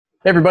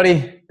Hey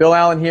everybody, Bill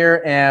Allen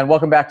here, and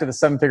welcome back to the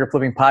Seven Figure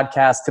Flipping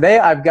Podcast. Today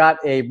I've got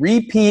a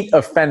repeat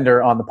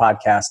offender on the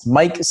podcast,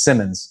 Mike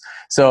Simmons.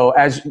 So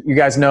as you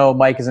guys know,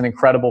 Mike is an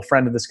incredible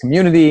friend of this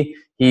community.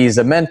 He's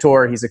a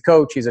mentor, he's a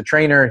coach, he's a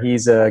trainer,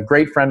 he's a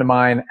great friend of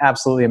mine,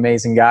 absolutely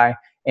amazing guy.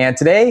 And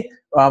today,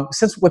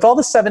 since with all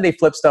the 7-day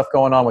flip stuff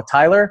going on with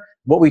Tyler,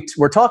 what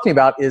we're talking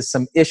about is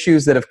some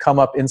issues that have come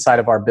up inside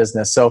of our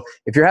business. So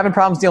if you're having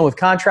problems dealing with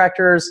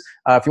contractors,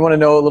 if you want to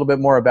know a little bit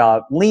more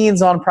about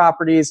liens on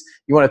properties,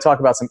 you want to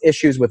talk about some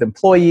issues with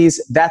employees,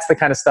 that's the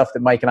kind of stuff that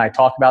Mike and I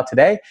talk about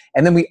today.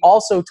 And then we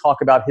also talk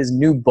about his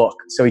new book.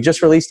 So he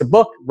just released a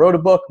book, wrote a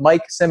book.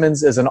 Mike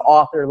Simmons is an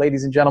author,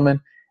 ladies and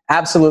gentlemen.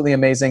 Absolutely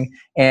amazing.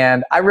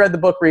 And I read the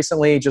book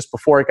recently just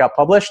before it got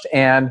published,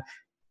 and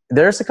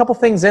there's a couple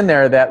things in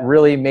there that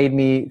really made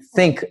me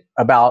think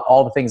about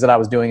all the things that I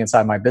was doing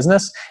inside my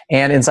business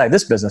and inside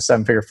this business,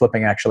 7-figure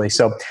flipping actually.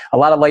 So a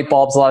lot of light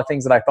bulbs, a lot of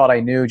things that I thought I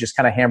knew, just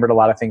kind of hammered a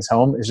lot of things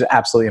home. It's just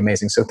absolutely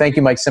amazing. So thank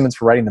you, Mike Simmons,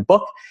 for writing the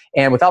book.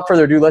 And without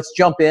further ado, let's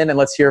jump in and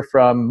let's hear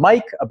from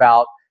Mike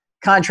about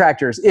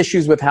contractors,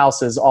 issues with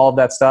houses, all of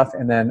that stuff,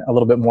 and then a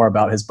little bit more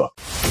about his book.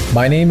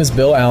 My name is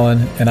Bill Allen,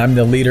 and I'm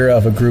the leader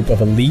of a group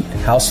of elite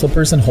house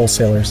flippers and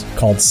wholesalers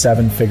called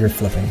 7-Figure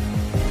Flipping.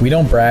 We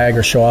don't brag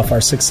or show off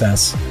our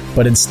success,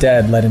 but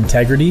instead let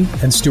integrity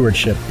and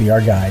stewardship be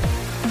our guide.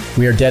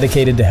 We are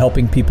dedicated to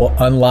helping people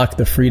unlock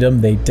the freedom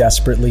they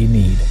desperately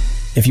need.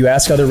 If you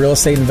ask other real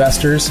estate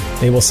investors,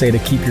 they will say to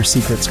keep your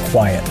secrets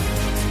quiet.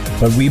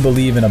 But we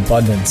believe in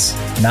abundance,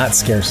 not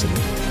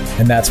scarcity,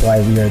 and that's why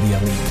we are the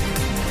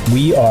elite.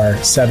 We are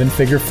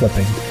 7-Figure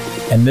Flipping,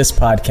 and this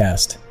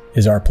podcast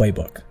is our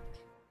playbook.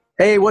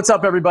 Hey, what's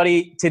up,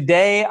 everybody?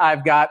 Today,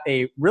 I've got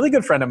a really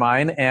good friend of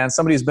mine and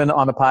somebody who's been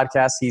on the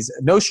podcast. He's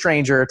no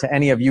stranger to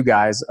any of you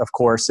guys, of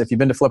course. If you've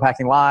been to Flip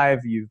Hacking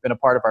Live, you've been a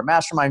part of our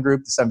mastermind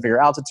group, the 7-Figure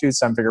Altitude,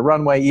 7-Figure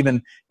Runway,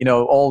 even,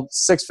 old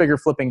 6-figure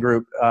flipping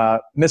group,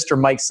 Mr.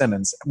 Mike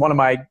Simmons, one of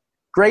my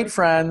great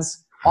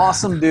friends,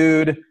 awesome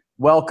dude.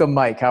 Welcome,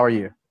 Mike. How are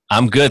you?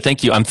 I'm good,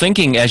 thank you. I'm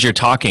thinking as you're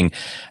talking,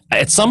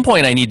 at some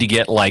point I need to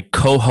get like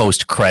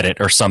co-host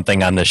credit or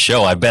something on this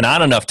show. I've been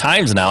on enough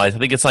times now. I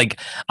think it's like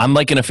I'm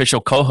like an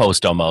official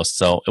co-host almost.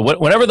 So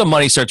whenever the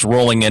money starts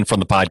rolling in from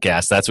the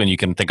podcast, that's when you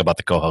can think about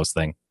the co-host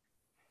thing.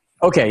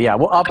 Okay, yeah.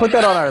 Well, I'll put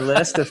that on our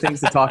list of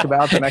things to talk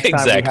about the next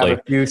time we have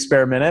a few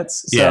spare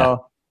minutes.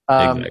 So,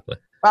 exactly.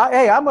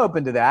 Hey, I'm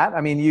open to that. I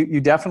mean, you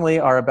definitely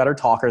are a better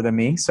talker than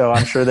me, so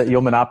I'm sure that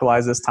you'll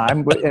monopolize this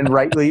time, and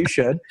rightly you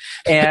should.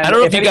 And I don't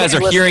know if you guys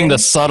are hearing the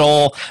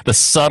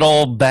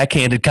subtle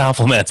backhanded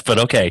compliments, but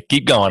okay,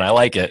 keep going. I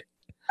like it.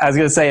 I was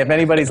going to say, if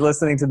anybody's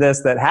listening to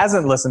this that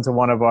hasn't listened to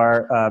one of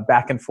our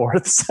back and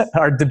forths,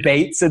 our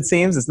debates, it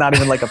seems, it's not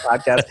even like a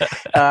podcast.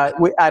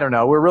 I don't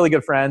know. We're really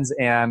good friends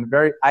and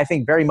I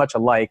think very much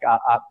alike,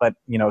 but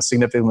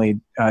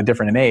significantly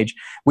different in age.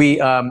 We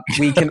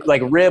can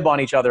like rib on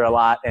each other a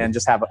lot and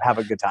just have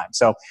a good time.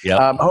 So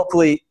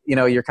hopefully,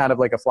 you're kind of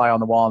like a fly on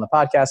the wall on the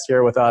podcast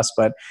here with us,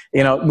 but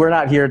we're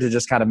not here to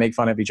just kind of make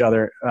fun of each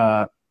other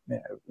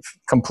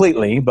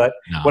completely, but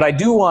what I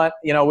do want,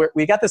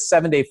 we got this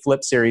 7-day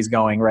flip series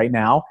going right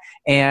now,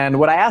 and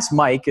what I asked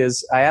Mike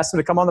is I asked him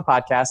to come on the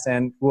podcast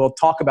and we'll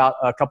talk about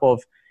a couple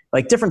of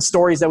like different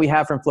stories that we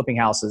have from flipping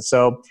houses.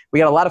 So we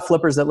got a lot of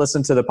flippers that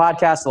listen to the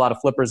podcast, a lot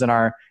of flippers in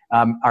our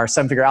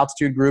 7-Figure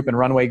Altitude group and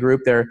Runway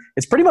group.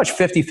 It's pretty much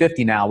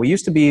 50-50 now. We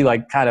used to be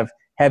like kind of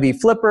heavy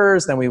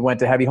flippers, then we went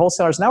to heavy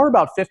wholesalers. Now we're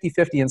about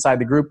 50-50 inside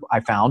the group,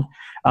 I found.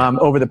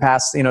 Over the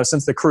past,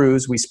 since the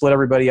cruise, we split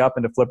everybody up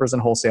into flippers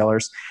and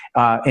wholesalers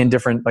in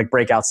different like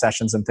breakout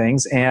sessions and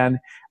things. And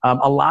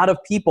a lot of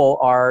people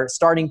are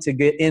starting to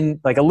get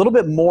in like a little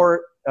bit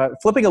more,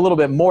 flipping a little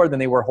bit more than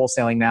they were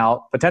wholesaling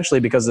now,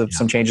 potentially because of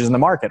some changes in the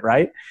market,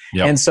 right?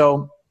 Yep. And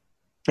so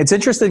it's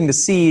interesting to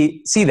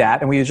see that.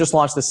 And we just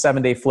launched this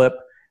 7-day flip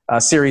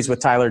series with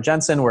Tyler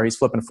Jensen, where he's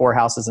flipping 4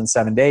 houses in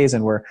 7 days,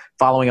 and we're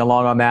following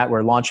along on that.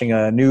 We're launching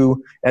a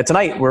new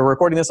tonight. We're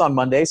recording this on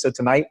Monday, so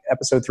tonight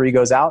episode 3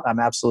 goes out.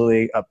 I'm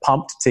absolutely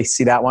pumped to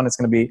see that one. It's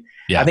going to be,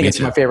 I think it's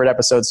my favorite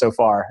episode so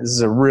far. This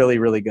is a really,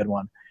 really good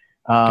one.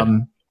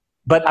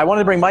 But I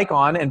wanted to bring Mike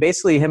on, and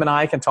basically him and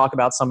I can talk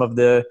about some of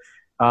the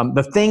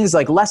things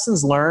like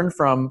lessons learned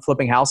from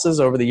flipping houses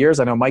over the years.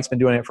 I know Mike's been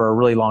doing it for a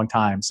really long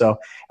time. So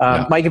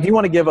Mike, if you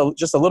want to give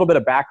just a little bit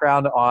of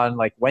background on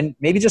like when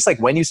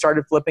you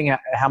started flipping,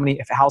 how many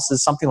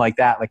houses, something like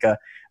that, like a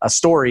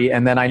story.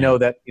 And then I know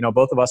that,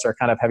 both of us are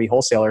kind of heavy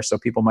wholesalers. So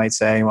people might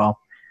say, well,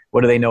 what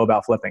do they know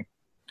about flipping?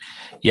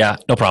 Yeah,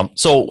 no problem.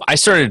 So I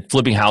started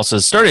flipping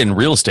houses, started in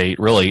real estate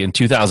really in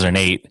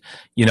 2008.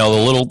 The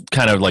little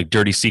kind of like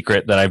dirty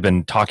secret that I've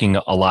been talking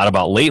a lot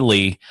about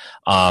lately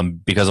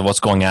because of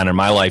what's going on in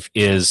my life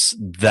is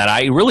that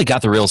I really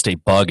got the real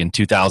estate bug in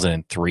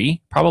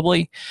 2003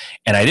 probably.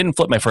 And I didn't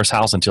flip my first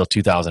house until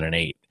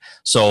 2008.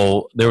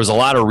 So there was a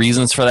lot of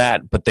reasons for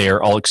that, but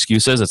they're all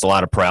excuses. It's a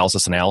lot of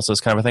paralysis analysis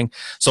kind of a thing.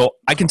 So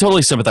I can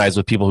totally sympathize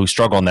with people who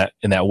struggle in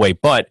that way.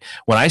 But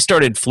when I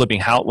started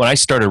when I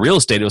started real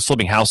estate, it was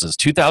flipping houses.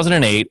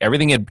 2008,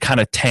 everything had kind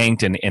of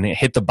tanked and it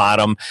hit the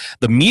bottom.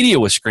 The media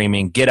was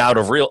screaming, "Get out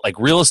of real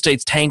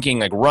estate's tanking,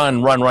 like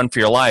run for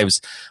your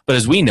lives." But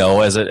as we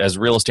know, as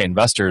real estate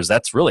investors,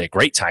 that's really a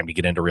great time to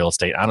get into real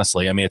estate.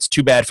 Honestly, I mean, it's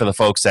too bad for the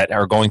folks that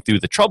are going through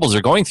the troubles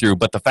they're going through.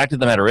 But the fact of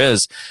the matter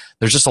is,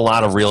 there's just a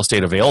lot of real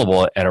estate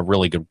available at a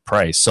really good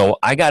price. So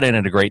I got in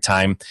at a great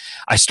time.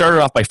 I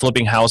started off by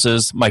flipping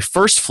houses. My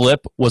first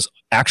flip was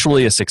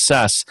actually a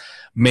success.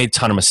 Made a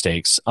ton of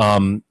mistakes.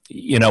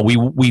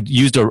 We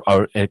used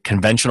a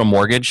conventional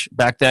mortgage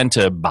back then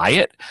to buy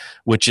it,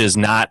 which is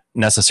not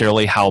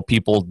necessarily how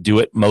people do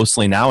it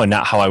mostly now, and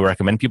not how I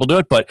recommend people do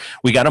it. But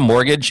we got a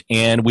mortgage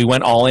and we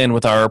went all in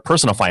with our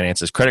personal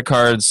finances, credit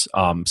cards,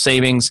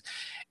 savings.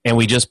 And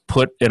we just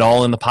put it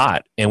all in the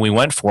pot and we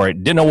went for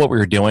it. Didn't know what we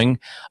were doing.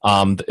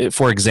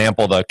 For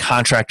example, the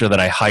contractor that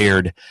I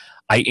hired,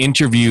 I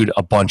interviewed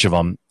a bunch of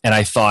them and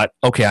I thought,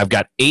 okay, I've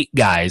got 8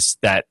 guys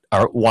that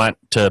want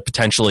to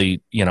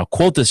potentially,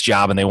 quote this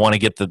job and they want to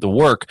get the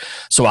work.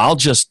 So I'll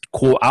just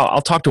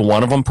I'll talk to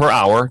one of them per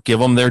hour, give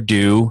them their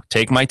due,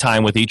 take my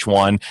time with each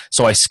one.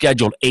 So I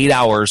scheduled 8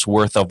 hours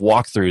worth of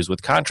walkthroughs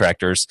with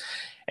contractors.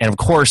 And of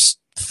course,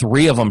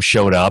 3 of them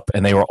showed up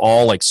and they were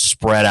all like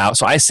spread out.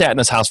 So I sat in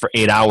this house for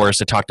 8 hours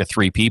to talk to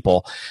 3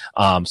 people.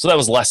 So that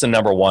was lesson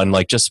number 1,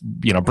 like just,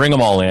 bring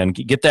them all in,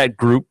 get that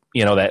group,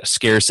 that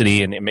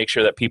scarcity and make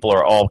sure that people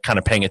are all kind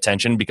of paying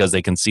attention because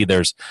they can see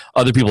there's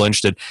other people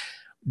interested.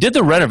 Did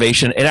the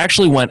renovation. It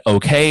actually went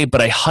okay,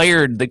 but I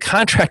hired the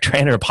contractor I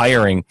ended up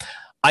hiring.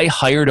 I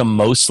hired him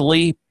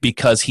mostly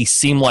because he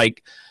seemed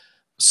like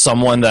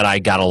someone that I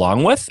got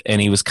along with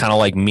and he was kind of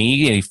like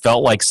me and he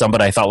felt like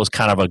somebody I thought was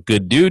kind of a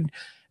good dude.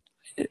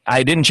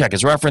 I didn't check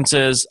his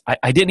references.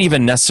 I didn't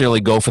even necessarily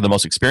go for the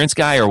most experienced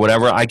guy or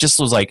whatever. I just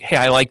was like, hey,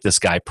 I like this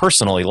guy,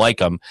 personally like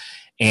him.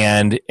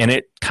 And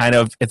it kind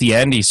of, at the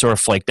end, he sort of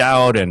flaked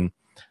out. And,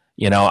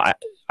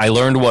 I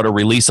learned what a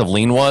release of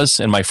lien was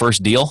in my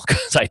first deal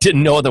because I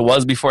didn't know what it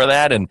was before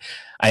that. And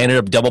I ended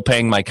up double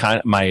paying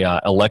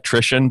my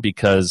electrician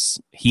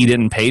because he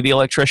didn't pay the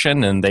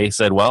electrician. And they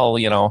said, well,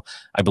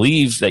 I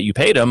believe that you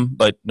paid him,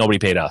 but nobody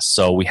paid us.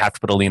 So we have to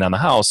put a lien on the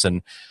house.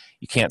 And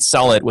you can't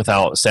sell it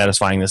without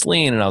satisfying this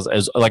lien. And it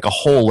was like a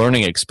whole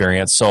learning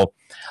experience. So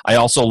I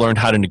also learned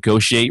how to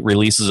negotiate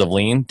releases of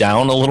lien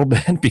down a little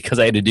bit because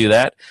I had to do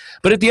that.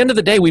 But at the end of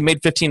the day, we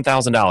made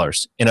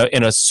 $15,000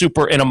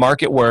 in a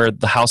market where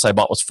the house I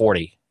bought was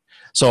 40.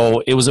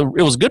 So it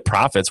was good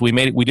profits. We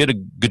did a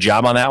good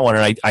job on that one.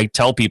 And I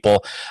tell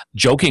people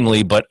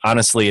jokingly, but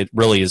honestly, it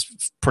really is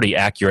pretty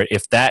accurate.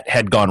 If that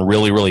had gone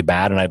really, really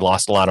bad and I'd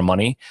lost a lot of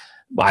money,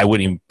 I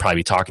wouldn't even probably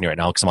be talking to you right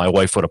now because my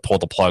wife would have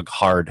pulled the plug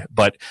hard.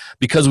 But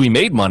because we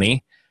made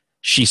money,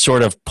 she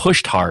sort of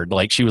pushed hard.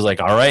 Like she was like,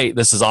 all right,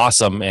 this is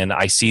awesome. And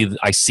I see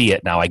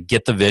it now. I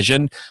get the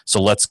vision. So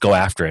let's go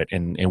after it.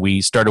 And we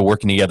started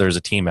working together as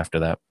a team after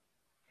that.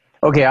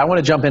 Okay. I want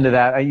to jump into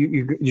that.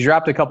 You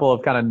dropped a couple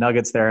of kind of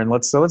nuggets there and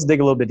let's dig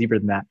a little bit deeper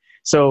than that.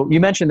 So you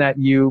mentioned that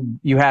you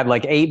had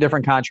like 8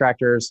 different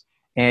contractors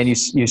and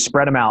you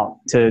spread them out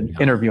to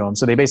interview them.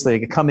 So they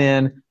basically come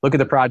in, look at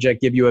the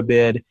project, give you a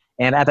bid.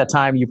 And at that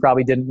time, you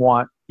probably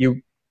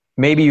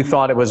maybe you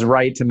thought it was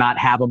right to not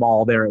have them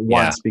all there at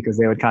once because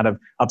they would kind of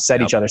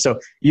upset each other. So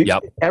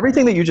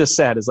everything that you just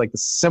said is like the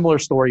similar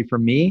story for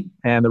me.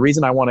 And the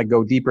reason I want to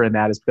go deeper in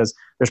that is because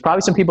there's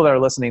probably some people that are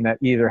listening that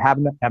either have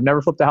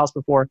never flipped a house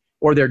before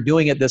or they're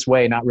doing it this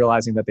way, not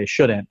realizing that they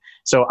shouldn't.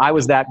 So I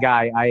was that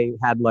guy. I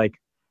had like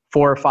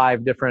 4 or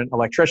 5 different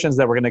electricians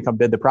that were going to come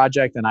bid the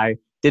project and I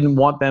didn't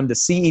want them to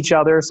see each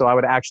other. So I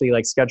would actually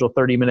like schedule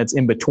 30 minutes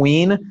in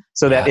between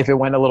so that if it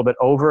went a little bit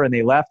over and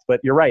they left,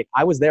 but you're right.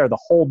 I was there the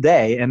whole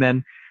day. And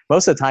then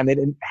most of the time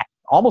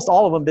almost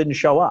all of them didn't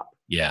show up.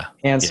 Yeah.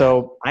 And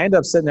so I ended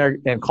up sitting there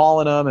and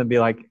calling them and be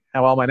like,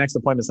 oh, well, my next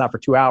appointment's not for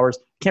 2 hours.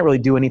 Can't really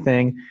do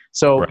anything.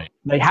 So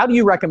like, how do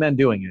you recommend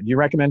doing it? Do you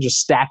recommend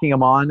just stacking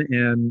them on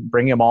and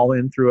bringing them all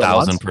in through at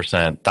once?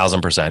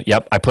 1,000%.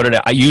 Yep.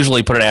 I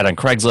usually put an ad on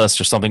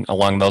Craigslist or something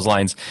along those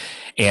lines.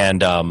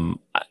 And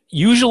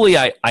usually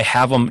I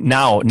have them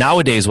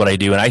nowadays what I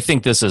do. And I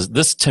think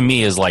this to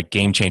me is like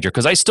game changer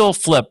because I still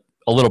flip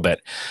a little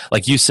bit.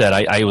 Like you said,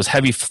 I was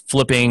heavy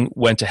flipping,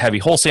 went to heavy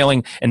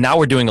wholesaling, and now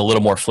we're doing a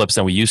little more flips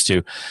than we used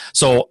to.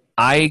 So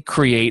I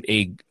create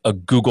a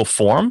Google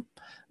form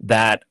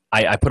that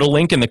I put a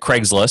link in the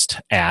Craigslist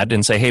ad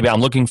and say, hey, I'm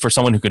looking for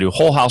someone who can do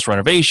whole house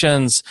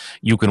renovations.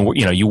 You can,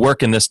 you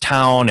work in this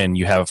town and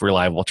you have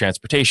reliable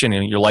transportation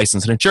and you're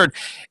licensed and insured.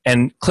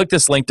 And click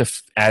this link to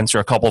answer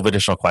a couple of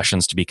additional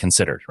questions to be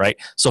considered, right?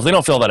 So if they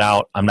don't fill that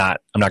out, I'm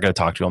not going to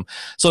talk to them.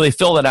 So they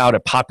fill that out.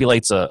 It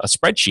populates a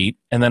spreadsheet,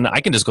 and then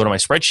I can just go to my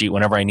spreadsheet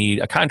whenever I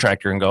need a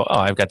contractor and go, oh,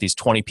 I've got these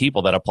 20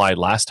 people that applied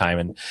last time,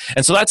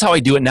 and so that's how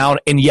I do it now.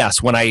 And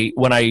yes, when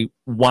I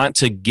want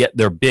to get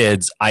their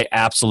bids, I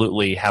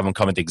absolutely have them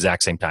come at the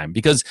exact same time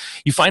because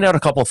you find out a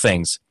couple of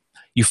things.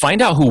 you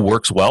find out who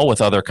works well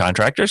with other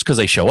contractors because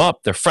they show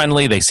up, they're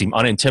friendly, they seem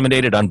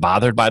unintimidated,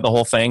 unbothered by the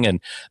whole thing,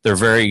 and they're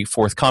very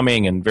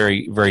forthcoming and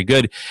very, very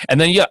good. And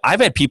then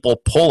I've had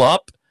people pull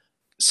up,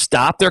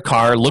 stop their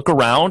car, look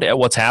around at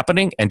what's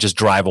happening, and just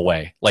drive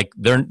away. Like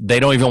they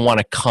don't even want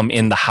to come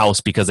in the house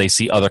because they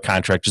see other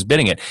contractors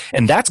bidding it.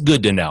 And that's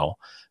good to know,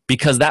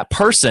 because that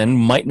person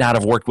might not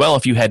have worked well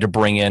if you had to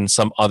bring in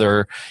some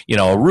other,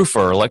 a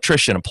roofer,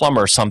 electrician, a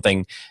plumber, or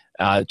something.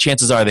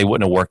 Chances are they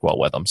wouldn't have worked well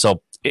with them.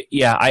 So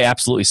yeah, I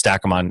absolutely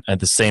stack them on at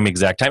the same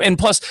exact time. And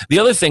plus, the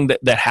other thing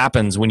that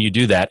happens when you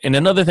do that, and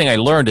another thing I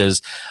learned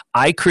is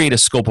I create a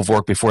scope of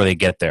work before they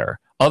get there.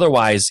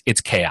 Otherwise,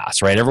 it's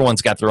chaos, right?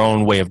 Everyone's got their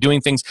own way of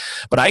doing things.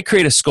 But I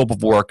create a scope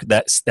of work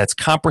that's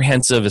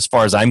comprehensive as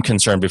far as I'm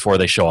concerned before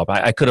they show up.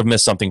 I could have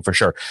missed something for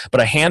sure.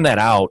 But I hand that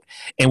out,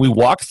 and we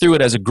walk through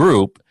it as a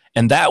group.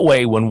 And that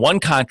way, when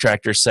one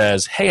contractor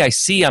says, hey, I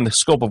see on the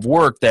scope of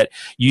work that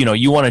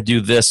you want to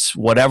do this,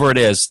 whatever it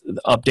is,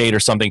 update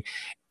or something,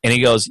 and he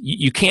goes,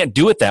 you can't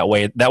do it that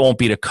way. That won't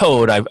be the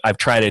code. I've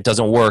tried it. It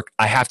doesn't work.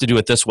 I have to do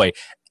it this way.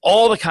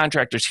 All the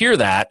contractors hear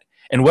that.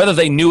 And whether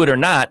they knew it or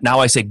not, now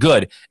I say,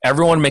 good.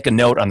 Everyone make a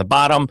note on the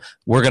bottom.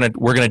 We're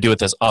gonna do it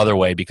this other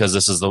way because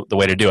this is the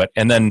way to do it.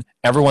 And then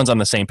everyone's on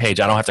the same page.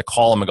 I don't have to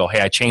call them and go,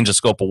 hey, I changed the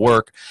scope of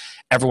work.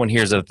 Everyone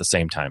hears it at the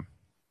same time.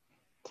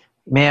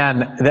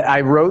 Man,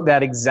 I wrote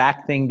that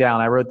exact thing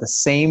down. I wrote the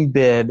same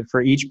bid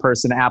for each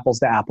person, apples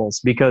to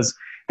apples, because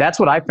that's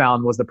what I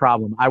found was the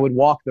problem. I would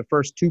walk the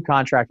first two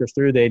contractors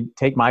through. They'd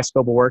take my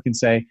scope of work and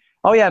say,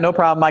 oh yeah, no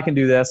problem, I can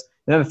do this.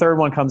 And then the third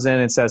one comes in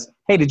and says,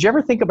 hey, did you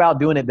ever think about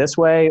doing it this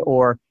way?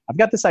 Or I've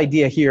got this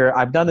idea here.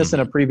 I've done this in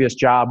a previous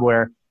job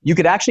where you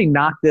could actually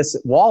knock this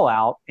wall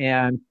out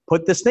and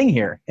put this thing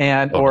here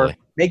or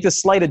make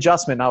this slight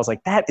adjustment. And I was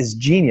like, that is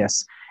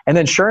genius. And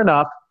then sure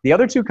enough, the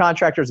other two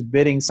contractors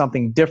bidding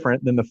something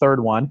different than the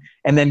third one.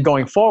 And then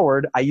going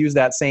forward, I use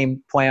that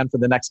same plan for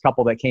the next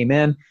couple that came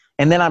in.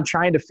 And then I'm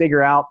trying to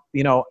figure out,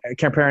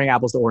 comparing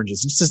apples to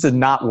oranges. It just did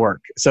not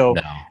work. So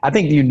no. I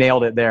think you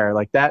nailed it there.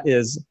 Like that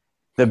is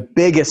the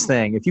biggest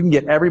thing. If you can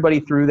get everybody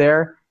through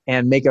there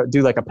and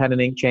do like a pen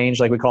and ink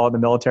change, like we call it in the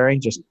military,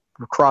 just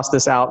cross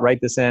this out,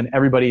 write this in.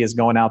 Everybody is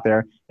going out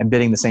there and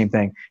bidding the same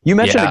thing. You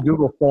mentioned a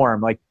Google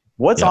form. Like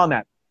what's on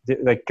that?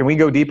 Like, can we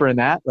go deeper in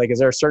that? Like, is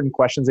there certain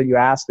questions that you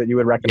ask that you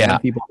would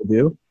recommend people to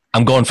do?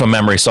 I'm going from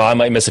memory, so I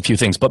might miss a few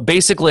things. But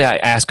basically, I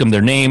ask them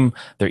their name,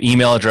 their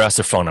email address,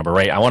 their phone number,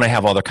 right? I want to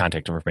have all their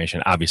contact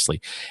information, obviously.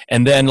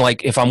 And then,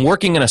 like, if I'm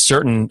working in a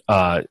certain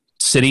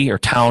city or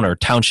town or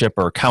township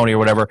or county or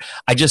whatever,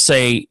 I just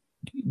say,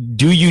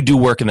 do you do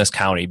work in this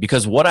county?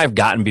 Because what I've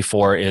gotten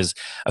before is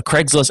a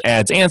Craigslist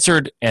ad's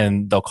answered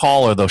and they'll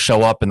call or they'll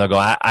show up and they'll go,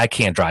 I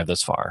can't drive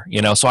this far,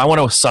 so I want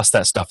to suss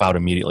that stuff out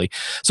immediately.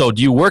 So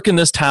do you work in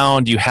this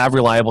town? Do you have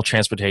reliable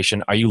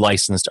transportation? Are you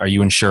licensed? Are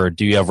you insured?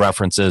 Do you have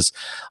references?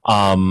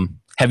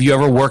 Have you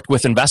ever worked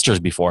with investors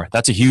before?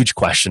 That's a huge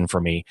question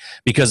for me,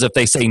 because if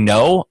they say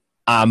no,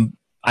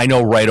 I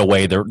know right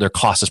away their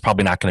cost is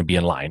probably not going to be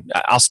in line.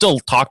 I'll still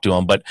talk to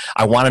them, but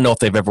I want to know if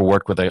they've ever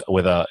worked with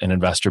an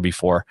investor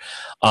before.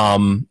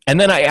 And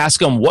then I ask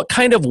them, what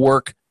kind of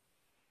work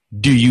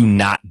do you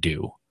not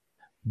do?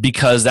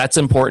 Because that's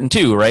important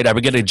too, right? I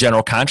would get a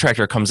general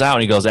contractor comes out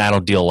and he goes, I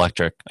don't deal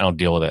electric. I don't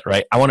deal with it,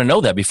 right? I want to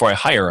know that before I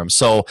hire him.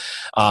 So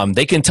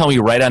they can tell me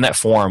right on that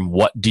form,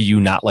 what do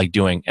you not like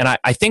doing? And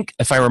I think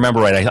if I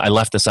remember right, I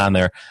left this on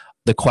there,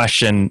 the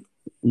question,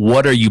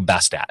 what are you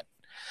best at?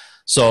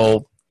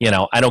 So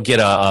I don't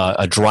get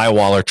a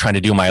drywaller trying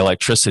to do my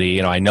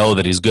electricity. I know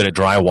that he's good at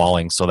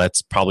drywalling, so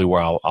that's probably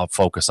where I'll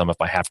focus him if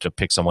I have to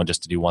pick someone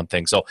just to do one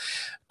thing. So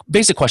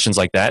basic questions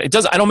like that.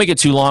 I don't make it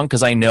too long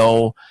because I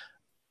know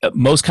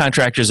most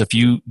contractors, if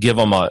you give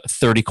them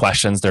 30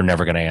 questions, they're not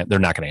going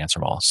to answer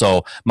them all.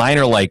 So mine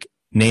are like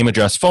name,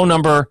 address, phone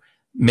number,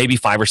 maybe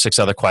 5 or 6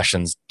 other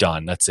questions,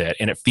 done. That's it.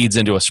 And it feeds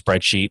into a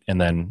spreadsheet. And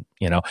then,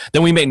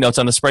 then we make notes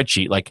on the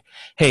spreadsheet like,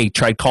 hey,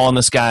 tried calling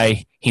this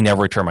guy. He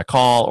never returned my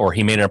call, or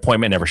he made an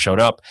appointment, never showed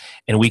up.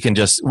 And we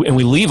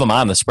leave them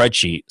on the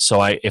spreadsheet.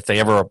 So if they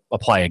ever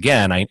apply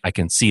again, I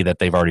can see that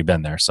they've already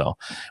been there. So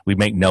we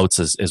make notes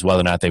as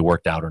whether or not they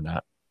worked out or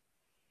not.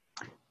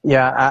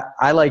 Yeah,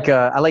 I like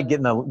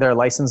getting their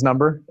license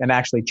number and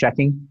actually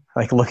checking,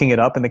 like looking it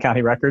up in the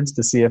county records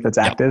to see if it's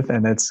active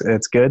and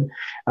it's good.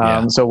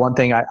 So one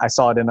thing I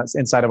saw it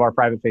inside of our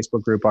private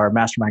Facebook group, our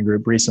mastermind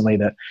group recently,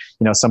 that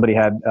somebody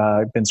had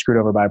been screwed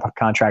over by a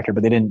contractor,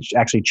 but they didn't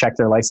actually check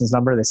their license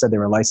number. They said they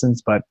were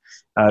licensed, but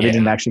they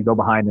didn't actually go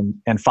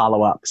behind and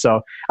follow up.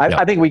 So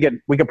I think we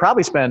could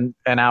probably spend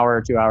an hour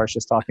or 2 hours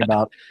just talking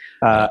about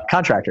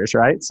contractors,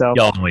 right? So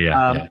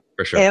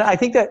for sure. And I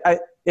think that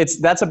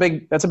that's a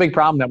big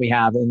problem that we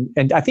have,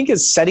 and I think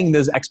is setting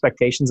those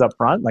expectations up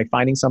front, like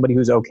finding somebody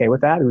who's okay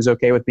with that, who's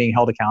okay with being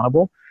held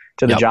accountable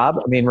to the job.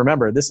 I mean,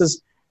 remember, this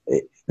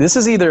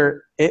is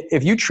either,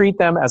 if you treat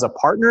them as a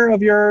partner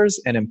of yours,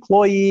 an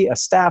employee, a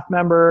staff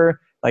member,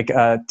 like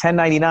a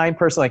 1099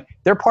 person, like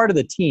they're part of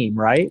the team,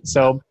 right?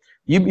 So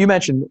you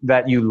mentioned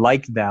that you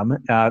like them.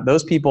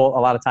 Those people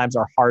a lot of times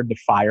are hard to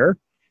fire.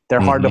 They're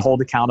hard to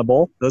hold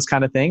accountable, those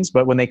kind of things.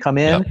 But when they come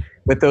in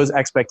with those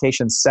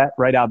expectations set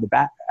right out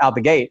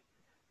the gate,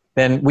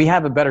 then we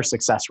have a better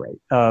success rate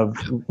of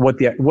what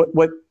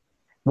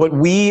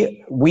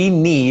we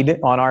need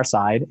on our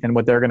side and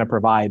what they're going to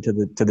provide to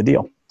the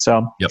deal.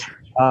 So,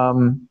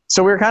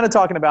 so we were kind of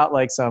talking about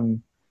like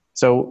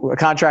so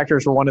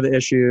contractors were one of the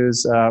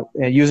issues,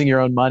 and using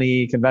your own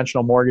money,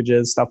 conventional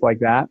mortgages, stuff like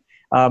that.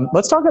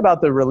 Let's talk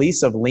about the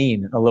release of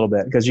lien a little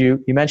bit, because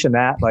you mentioned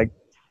that, like,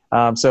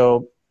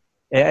 so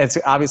it's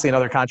obviously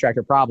another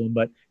contractor problem,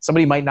 but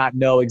somebody might not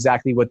know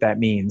exactly what that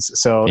means.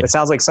 So it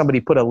sounds like somebody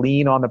put a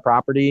lien on the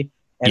property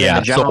and then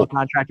the general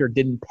contractor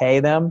didn't pay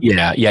them.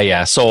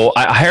 Yeah. So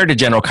I hired a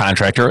general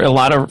contractor. A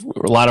lot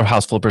of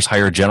house flippers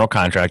hire general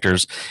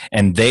contractors,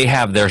 and they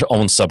have their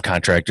own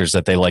subcontractors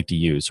that they like to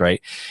use,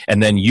 right?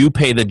 And then you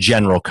pay the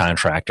general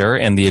contractor,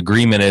 and the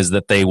agreement is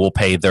that they will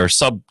pay their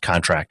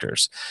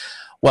subcontractors.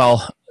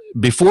 Well,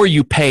 before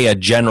you pay a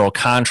general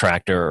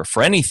contractor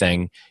for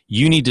anything,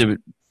 you need to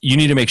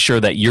make sure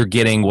that you're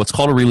getting what's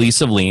called a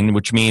release of lien,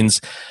 which means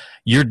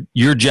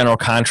your general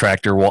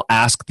contractor will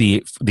ask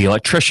the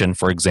electrician,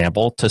 for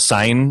example, to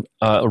sign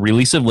a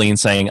release of lien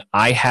saying,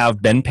 I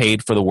have been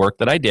paid for the work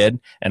that I did,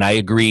 and I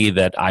agree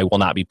that I will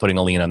not be putting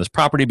a lien on this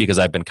property because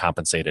I've been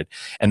compensated.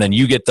 And then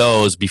you get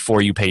those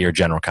before you pay your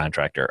general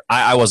contractor.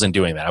 I wasn't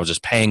doing that. I was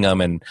just paying them,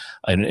 and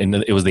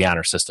it was the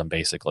honor system,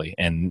 basically.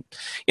 And,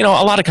 a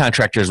lot of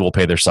contractors will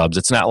pay their subs.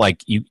 It's not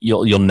like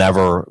you'll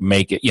never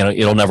make it,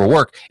 it'll never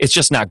work. It's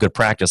just not good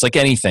practice. Like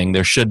anything,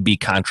 there should be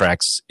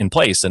contracts in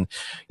place. And,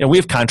 we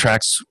have contracts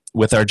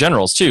with our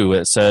generals too.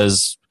 It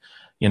says,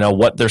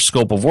 what their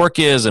scope of work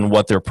is and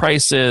what their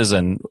price is,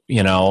 and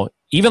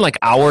even like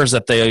hours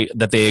that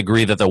they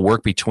agree that they'll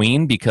work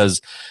between, because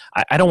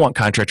I don't want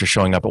contractors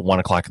showing up at 1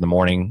 o'clock in the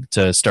morning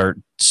to start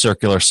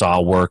circular saw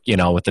work,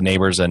 with the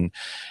neighbors, and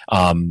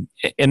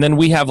then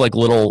we have like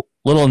little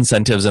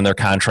incentives in their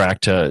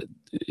contract to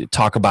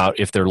talk about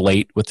if they're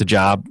late with the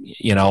job.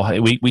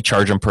 We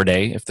charge them per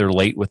day if they're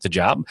late with the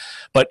job.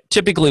 But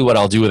typically what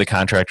I'll do with a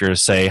contractor is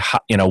say,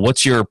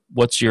 what's your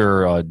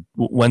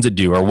when's it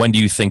due, or when do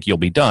you think you'll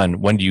be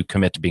done? When do you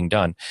commit to being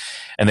done?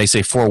 And they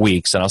say 4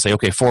 weeks. And I'll say,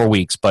 okay, 4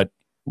 weeks, but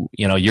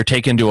you're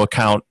taking into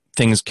account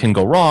things can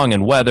go wrong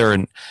and weather,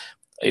 and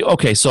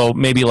okay, so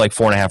maybe like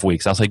 4.5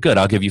 weeks. I'll say, good,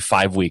 I'll give you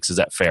 5 weeks. Is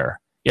that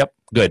fair? Yep,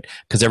 good.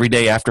 Because every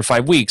day after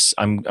 5 weeks,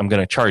 I'm going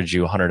to charge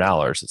you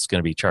 $100. It's going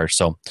to be charged.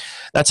 So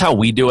that's how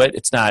we do it.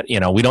 It's not,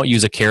 we don't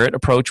use a carrot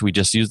approach. We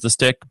just use the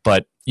stick.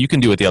 But you can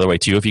do it the other way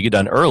too. If you get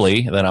done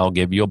early, then I'll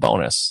give you a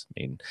bonus.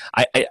 I mean,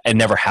 it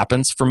never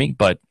happens for me,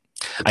 but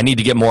I need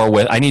to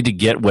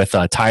get with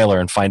Tyler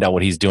and find out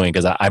what he's doing,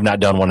 because I've not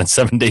done one in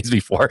 7 days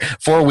before.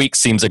 4 weeks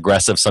seems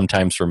aggressive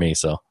sometimes for me.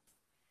 So.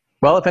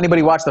 Well, if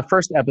anybody watched the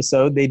first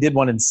episode, they did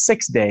one in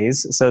 6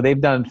 days. So they've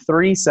done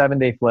 3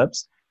 7-day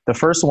flips. The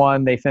first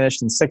one they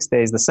finished in 6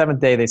 days. The 7th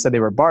day, they said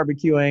they were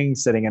barbecuing,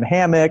 sitting in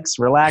hammocks,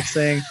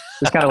 relaxing,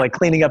 just kind of like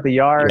cleaning up the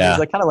yard. It was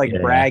like kind of like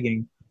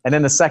bragging. And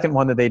then the second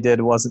one that they did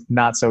was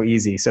not so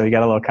easy. So he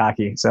got a little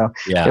cocky. So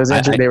it was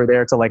interesting. They were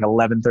there till like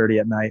 11:30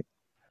 at night.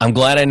 I'm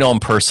glad I know him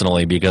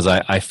personally, because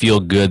I feel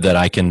good that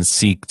I can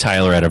see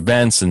Tyler at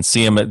events and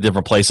see him at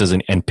different places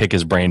and pick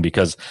his brain,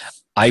 because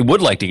I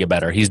would like to get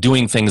better. He's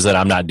doing things that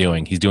I'm not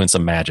doing. He's doing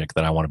some magic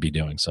that I want to be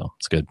doing. So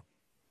it's good.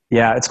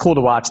 Yeah, it's cool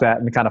to watch that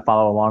and kind of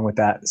follow along with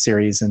that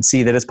series and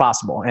see that it's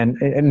possible. And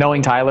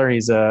knowing Tyler,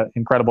 he's an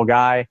incredible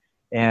guy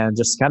and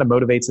just kind of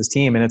motivates his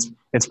team. And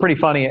it's pretty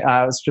funny.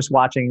 I was just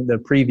watching the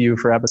preview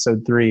for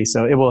episode 3,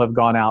 so it will have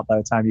gone out by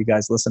the time you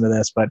guys listen to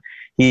this. But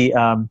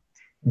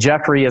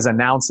Jeffrey is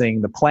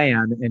announcing the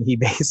plan, and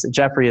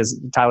Jeffrey is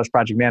Tyler's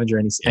project manager,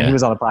 and he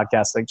was on the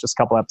podcast like just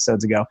a couple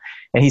episodes ago,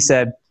 and he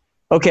said,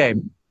 "Okay,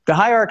 the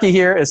hierarchy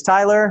here is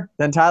Tyler.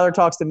 Then Tyler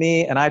talks to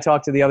me, and I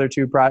talk to the other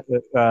 2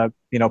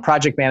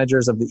 project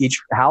managers of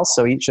each house.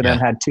 So each of them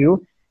had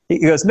 2. He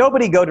goes,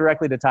 nobody go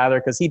directly to Tyler,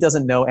 because he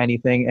doesn't know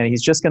anything, and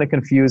he's just going to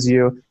confuse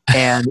you,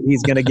 and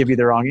he's going to give you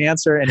the wrong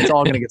answer, and it's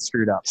all going to get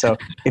screwed up. So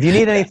if you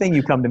need anything,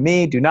 you come to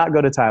me. Do not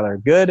go to Tyler."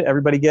 Good.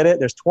 Everybody get it?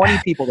 There's 20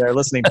 people there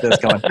listening to this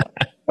going,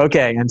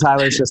 okay. And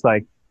Tyler's just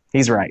like,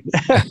 he's right.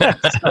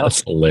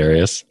 That's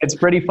hilarious. It's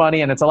pretty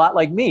funny, and it's a lot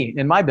like me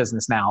in my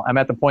business now. I'm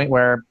at the point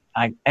where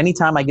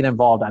anytime I get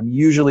involved, I'm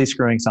usually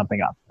screwing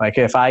something up. Like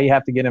if I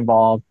have to get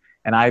involved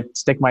and I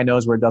stick my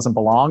nose where it doesn't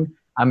belong,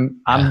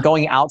 I'm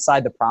going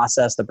outside the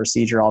process, the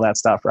procedure, all that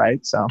stuff,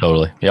 right? So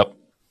totally. Yep.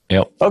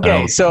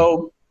 Okay,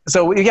 so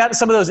you got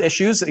some of those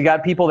issues. You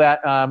got people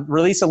that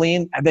release a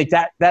lien. I think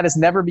that has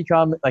never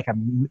become like a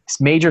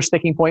major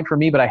sticking point for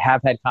me, but I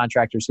have had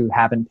contractors who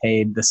haven't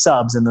paid the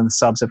subs, and then the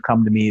subs have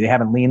come to me. They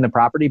haven't liened the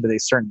property, but they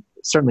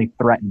certainly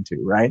threatened to,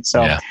 right?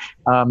 So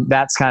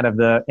that's kind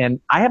of and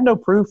I have no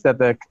proof that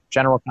the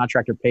general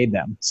contractor paid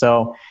them.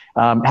 So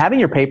having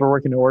your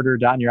paperwork in order,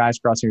 dotting your I's,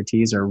 crossing your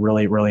T's are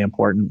really, really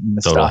important in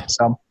this stuff.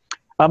 So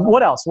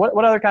what else?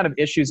 What other kind of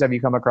issues have you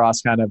come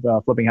across kind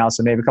of flipping house,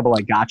 and maybe a couple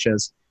like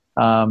gotchas?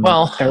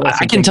 Well,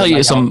 I can tell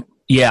you some,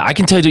 I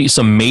can tell you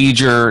some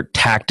major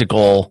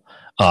tactical,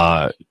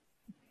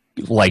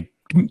 like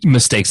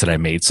mistakes that I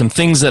made, some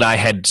things that I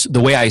had,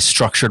 the way I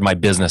structured my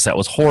business that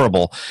was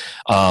horrible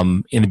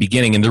in the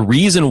beginning. And the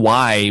reason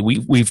why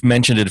we've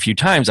mentioned it a few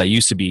times, I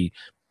used to be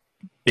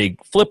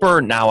big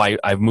flipper. Now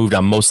I've moved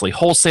on mostly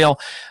wholesale.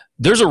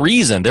 There's a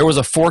reason. There was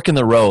a fork in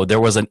the road. There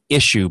was an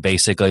issue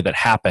basically that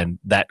happened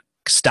that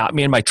stopped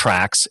me in my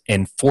tracks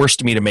and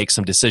forced me to make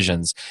some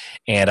decisions.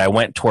 And I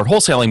went toward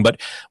wholesaling. But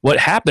what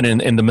happened,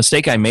 and the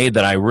mistake I made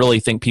that I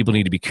really think people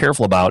need to be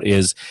careful about,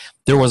 is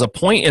there was a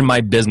point in my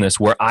business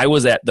where I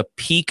was at the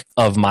peak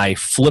of my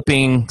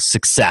flipping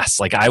success.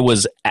 Like I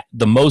was at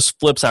the most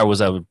flips I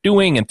was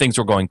doing and things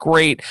were going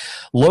great.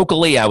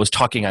 Locally, I was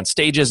talking on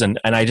stages and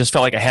I just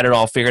felt like I had it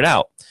all figured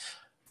out.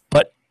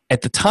 But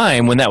at the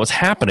time when that was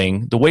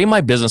happening, the way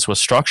my business was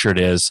structured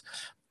is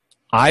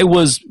I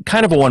was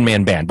kind of a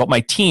one-man band, but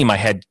my team, I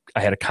had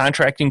a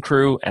contracting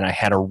crew and I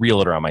had a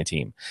realtor on my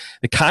team.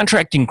 The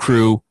contracting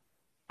crew,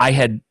 I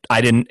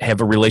didn't have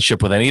a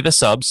relationship with any of the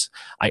subs.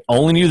 I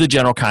only knew the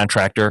general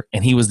contractor,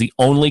 and he was the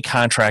only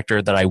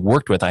contractor that I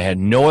worked with. I had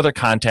no other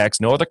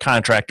contacts, no other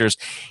contractors.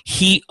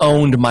 He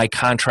owned my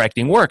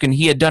contracting work, and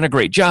he had done a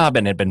great job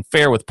and had been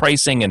fair with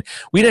pricing, and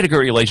we'd had a great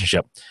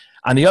relationship.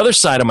 On the other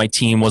side of my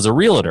team was a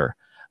realtor.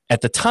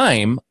 At the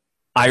time,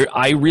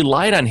 I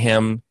relied on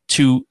him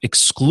to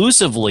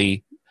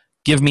exclusively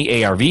give me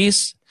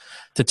ARVs,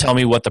 to tell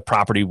me what the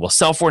property will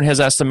sell for in his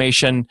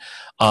estimation,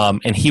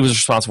 and he was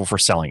responsible for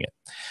selling it.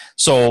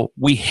 So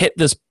we hit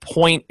this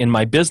point in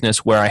my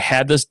business where I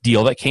had this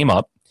deal that came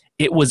up.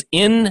 It was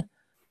in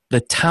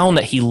the town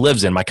that he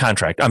lives in,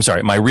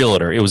 my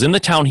realtor. It was in the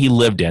town he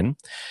lived in.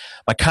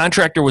 My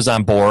contractor was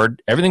on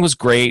board. Everything was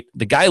great.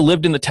 The guy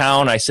lived in the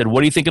town. I said,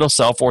 what do you think it'll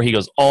sell for? He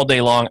goes, all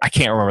day long. I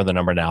can't remember the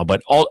number now,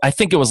 but I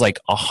think it was like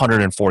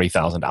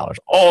 $140,000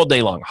 all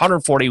day long.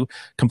 140,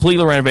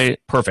 completely renovated.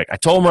 Perfect. I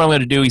told him what I'm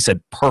going to do. He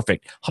said,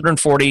 perfect.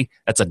 140,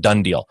 that's a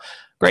done deal.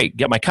 Great.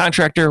 Get my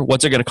contractor.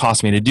 What's it going to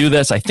cost me to do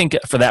this? I think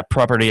for that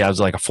property, I was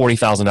like a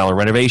 $40,000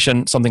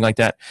 renovation, something like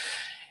that.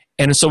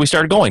 And so we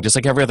started going, just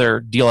like every other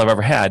deal I've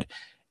ever had.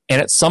 And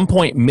at some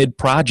point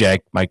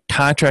mid-project, my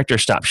contractor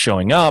stopped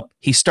showing up.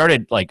 He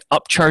started like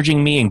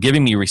upcharging me and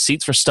giving me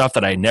receipts for stuff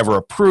that I never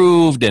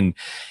approved. And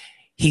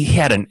he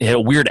had a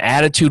weird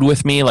attitude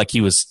with me, like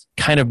he was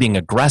kind of being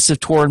aggressive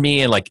toward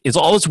me. And like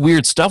all this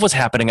weird stuff was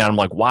happening. And I'm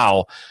like,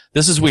 wow,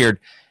 this is weird.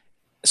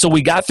 So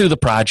we got through the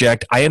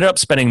project. I ended up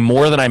spending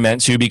more than I meant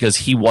to because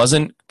he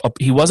wasn't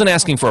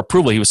asking for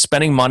approval. He was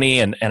spending money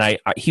and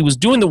he was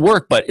doing the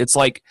work, but it's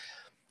like,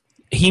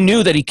 he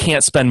knew that he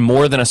can't spend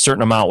more than a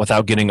certain amount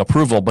without getting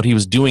approval, but he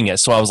was doing it.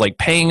 So I was like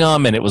paying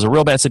him, and it was a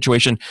real bad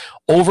situation.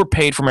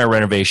 Overpaid for my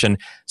renovation.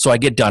 So I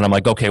get done. I'm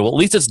like, okay, well, at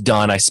least it's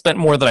done. I spent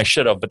more than I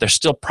should have, but there's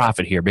still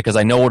profit here because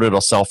I know what it'll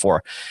sell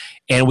for.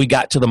 And we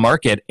got to the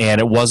market, and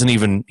it wasn't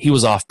even, he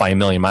was off by a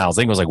million miles.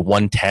 I think it was like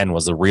 110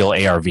 was the real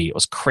ARV. It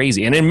was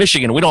crazy. And in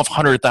Michigan, we don't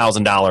have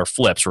 $100,000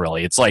 flips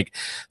really. It's like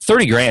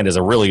 30 grand is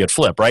a really good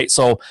flip, right?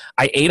 So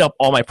I ate up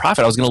all my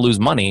profit. I was going to lose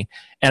money.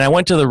 And I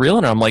went to the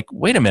realtor. I'm like,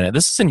 wait a minute,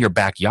 this is in your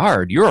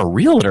backyard. You're a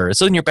realtor.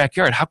 It's in your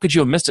backyard. How could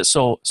you have missed it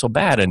so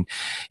bad? And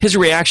his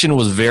reaction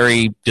was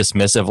very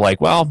dismissive,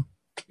 like, well,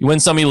 you win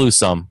some, you lose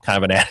some, kind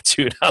of an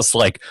attitude. I was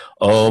like,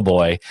 oh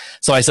boy.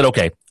 So I said,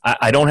 okay,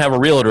 I don't have a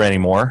realtor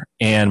anymore.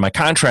 And my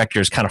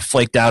contractor's kind of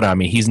flaked out on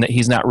me.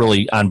 He's not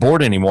really on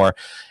board anymore.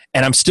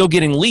 And I'm still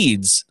getting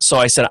leads. So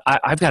I said,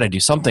 I've got to do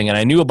something. And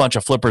I knew a bunch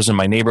of flippers in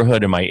my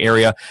neighborhood, in my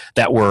area,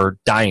 that were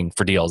dying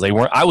for deals. They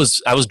weren't. I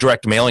was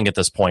direct mailing at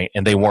this point,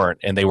 and they weren't,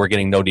 and they were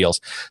getting no deals.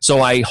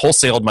 So I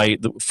wholesaled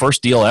the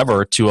first deal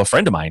ever to a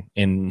friend of mine,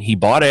 and he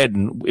bought it,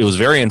 and it was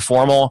very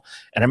informal,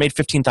 and I made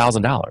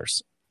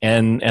 $15,000.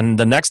 And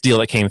the next deal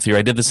that came through,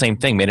 I did the same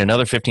thing, made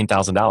another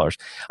 $15,000.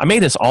 I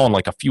made this all in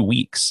like a few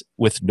weeks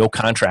with no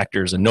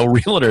contractors and no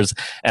realtors,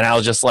 and I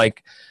was just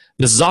like,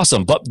 this is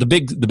awesome. But the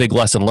big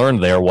lesson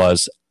learned there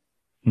was,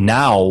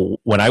 now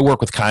when I work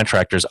with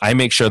contractors, I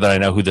make sure that I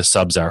know who the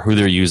subs are, who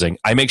they're using.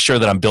 I make sure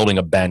that I'm building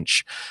a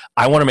bench.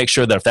 I want to make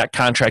sure that if that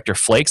contractor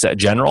flakes at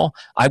general,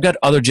 I've got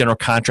other general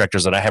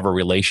contractors that I have a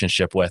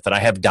relationship with, that I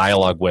have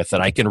dialogue with,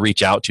 that I can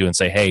reach out to and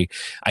say, hey,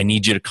 I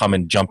need you to come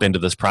and jump into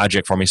this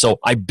project for me. So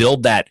I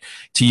build that,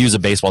 to use a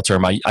baseball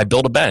term, I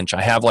build a bench.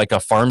 I have like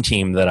a farm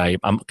team that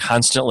I'm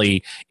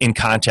constantly in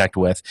contact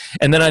with.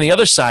 And then on the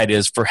other side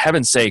is, for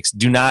heaven's sakes,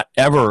 do not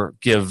ever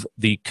give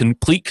the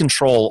complete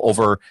control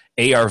over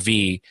ARV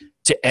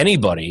to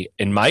anybody,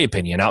 in my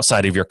opinion,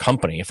 outside of your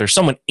company. If there's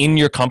someone in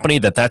your company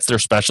that's their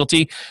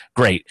specialty,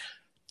 great.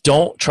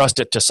 Don't trust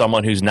it to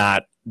someone who's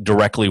not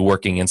directly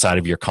working inside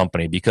of your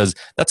company, because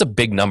that's a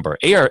big number.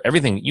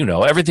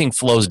 Everything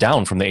flows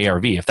down from the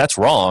ARV. If that's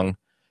wrong,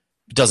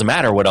 it doesn't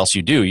matter what else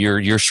you do.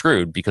 You're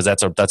screwed, because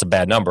that's a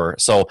bad number.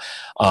 So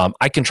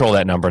I control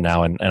that number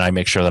now, and I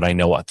make sure that I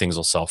know what things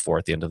will sell for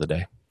at the end of the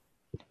day.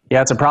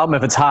 Yeah, it's a problem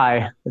if it's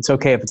high. It's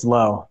okay if it's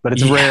low, but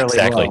it's rarely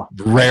low.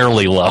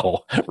 Rarely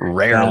low.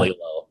 Rarely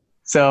low.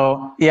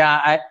 So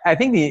yeah, I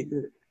think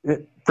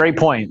the great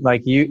point.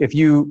 Like if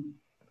you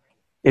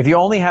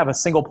only have a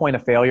single point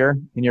of failure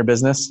in your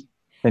business,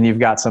 then you've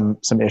got some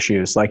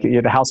issues. Like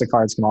the house of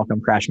cards can all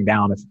come crashing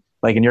down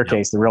like in your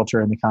case, the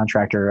realtor and the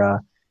contractor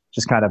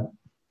just kind of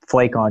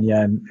flake on you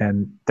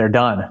and they're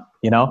done,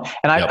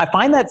 And I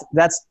find that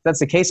that's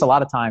the case a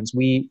lot of times.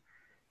 We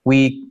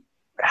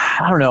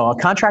I don't know, a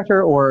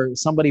contractor or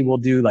somebody will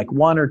do like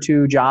one or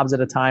two jobs at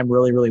a time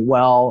really, really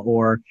well,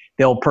 or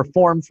they'll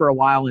perform for a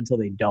while until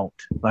they don't.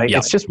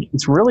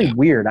 It's really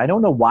weird. I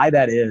don't know why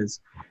that is,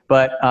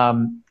 but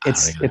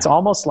it's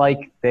almost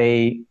like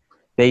they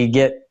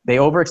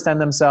overextend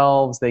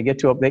themselves. They get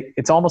to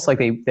it's almost like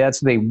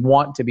that's what they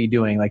want to be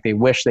doing. Like they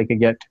wish they could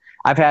get.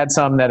 I've had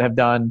some that have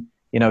done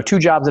 2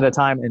 jobs at a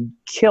time and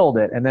killed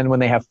it, and then when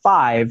they have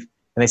 5 and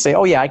they say,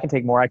 "Oh yeah, I can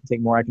take more. I can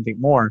take more. I can take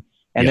more."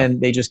 And then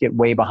they just get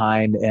way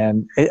behind.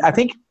 And I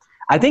think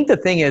the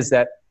thing is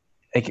that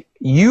like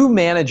you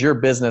manage your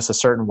business a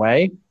certain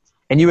way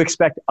and you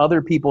expect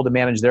other people to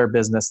manage their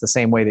business the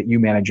same way that you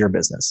manage your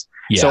business.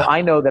 Yeah. So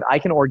I know that I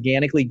can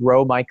organically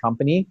grow my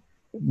company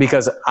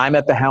because I'm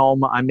at the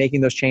helm, I'm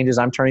making those changes,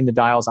 I'm turning the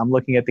dials, I'm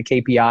looking at the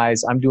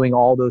KPIs, I'm doing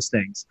all those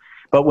things.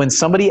 But when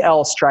somebody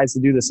else tries to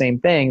do the same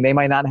thing, they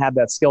might not have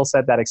that skill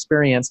set, that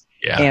experience.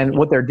 Yeah. And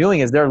what they're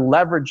doing is they're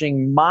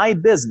leveraging my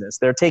business.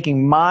 They're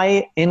taking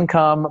my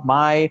income,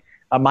 my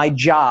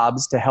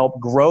jobs to help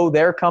grow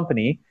their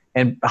company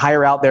and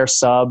hire out their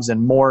subs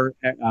and more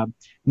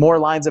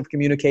lines of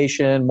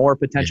communication, more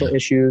potential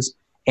issues.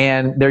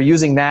 And they're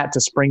using that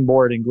to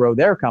springboard and grow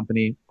their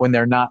company when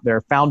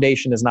their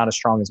foundation is not as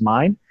strong as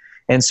mine.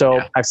 And so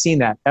I've seen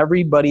that.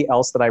 Everybody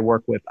else that I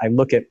work with, I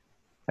look at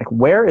like,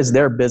 where is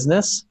their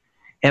business?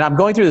 And I'm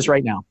going through this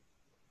right now.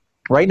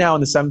 Right now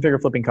in the 7-figure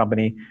flipping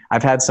company,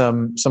 I've had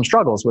some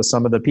struggles with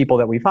some of the people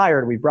that we've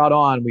hired, we've brought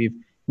on, we've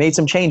made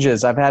some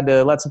changes. I've had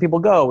to let some people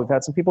go. We've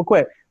had some people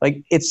quit.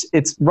 Like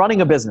it's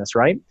running a business,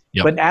 right?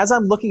 Yep. But as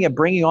I'm looking at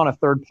bringing on a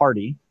third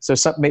party, so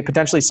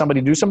potentially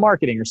somebody to do some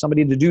marketing or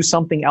somebody to do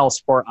something else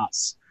for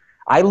us,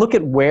 I look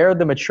at where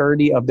the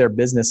maturity of their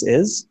business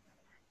is,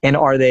 and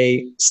are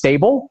they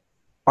stable?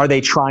 Are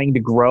they trying to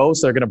grow?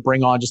 So they're going to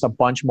bring on just a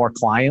bunch more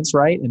clients,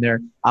 right? And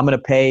I'm going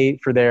to pay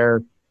for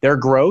their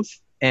growth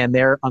and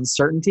their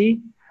uncertainty,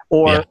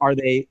 or are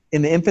they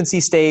in the infancy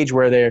stage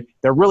where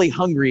they're really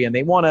hungry and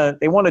they want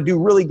to do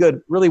really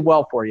good, really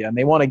well for you, and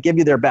they want to give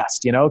you their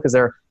best, because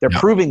they're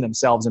proving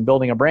themselves and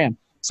building a brand.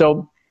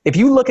 So if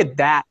you look at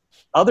that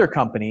other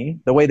company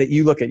the way that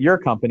you look at your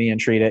company and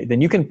treat it,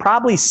 then you can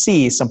probably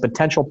see some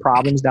potential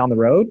problems down the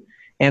road.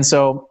 And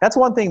so that's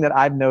one thing that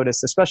I've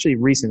noticed, especially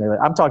recently.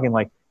 I'm talking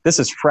like this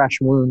is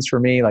fresh wounds for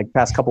me, like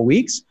past couple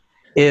weeks.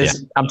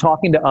 I'm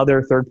talking to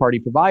other third-party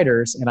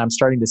providers, and I'm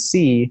starting to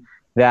see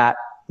that,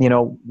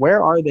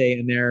 where are they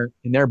in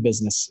their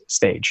business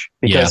stage?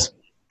 Because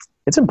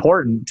it's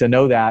important to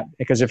know that,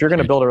 because if you're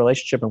going to build a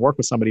relationship and work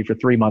with somebody for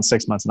 3 months,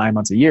 6 months, 9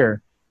 months, a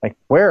year, like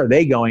where are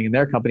they going in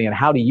their company and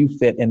how do you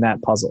fit in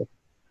that puzzle?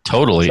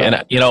 Totally. So,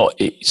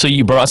 and, so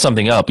you brought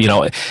something up,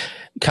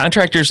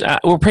 contractors,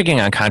 we're picking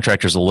on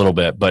contractors a little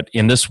bit, but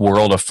in this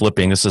world of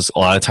flipping, this is a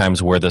lot of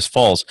times where this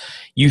falls.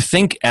 You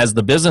think as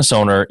the business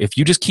owner, if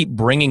you just keep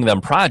bringing them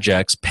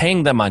projects,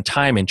 paying them on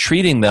time and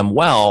treating them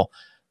well,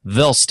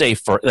 they'll stay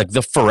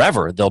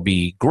forever. They'll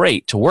be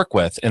great to work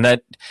with. And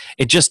that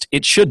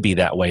it should be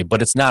that way,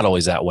 but it's not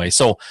always that way.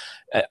 So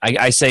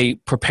I say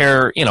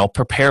prepare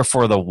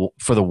for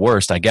the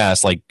worst, I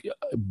guess. Like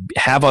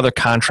have other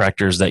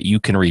contractors that you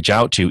can reach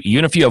out to.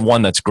 Even if you have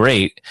one that's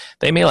great,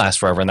 they may last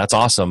forever and that's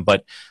awesome.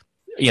 But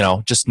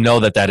just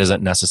know that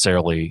isn't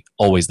necessarily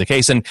always the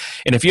case. And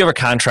if you have a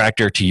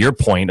contractor, to your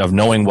point of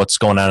knowing what's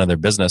going on in their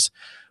business,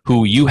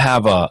 who you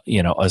have a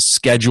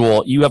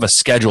schedule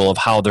of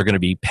how they're going to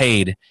be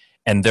paid,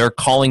 and they're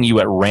calling you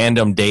at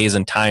random days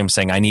and times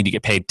saying, I need to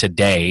get paid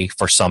today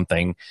for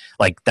something,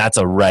 like that's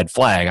a red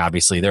flag.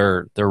 Obviously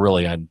they're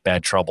really in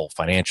bad trouble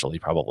financially,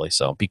 probably.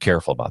 So be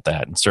careful about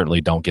that. And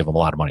certainly don't give them a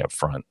lot of money up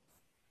front.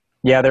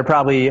 Yeah. They're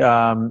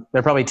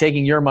probably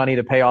taking your money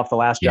to pay off the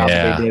last job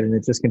that they did, and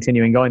it's just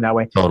continuing going that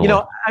way. Totally.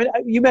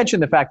 You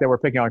mentioned the fact that we're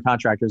picking on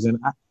contractors, and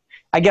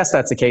I guess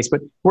that's the case, but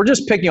we're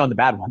just picking on the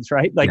bad ones,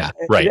 right?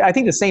 Right. I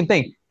think the same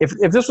thing.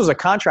 If this was a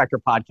contractor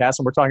podcast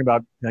and we're talking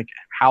about like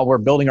how we're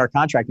building our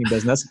contracting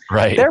business,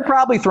 right, they're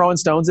probably throwing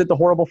stones at the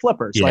horrible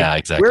flippers. Yeah,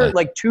 exactly. We're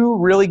like 2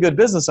 really good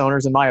business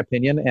owners, in my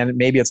opinion, and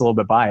maybe it's a little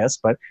bit biased,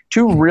 but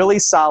 2 really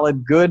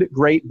solid, good,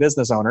 great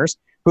business owners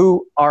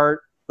who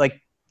are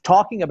like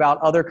talking about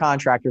other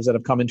contractors that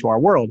have come into our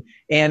world.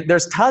 And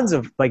there's tons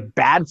of like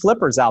bad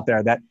flippers out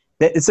there that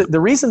it's the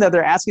reason that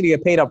they're asking to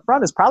get paid up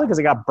front is probably because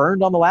they got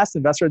burned on the last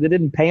investor that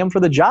didn't pay them for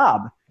the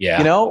job,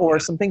 or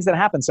some things that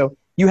happen. So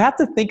you have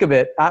to think of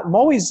it. I'm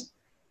always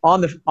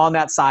on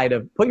that side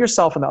of put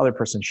yourself in the other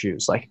person's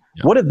shoes. Like,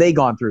 what have they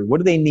gone through? What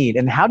do they need?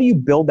 And how do you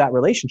build that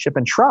relationship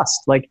and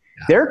trust? Like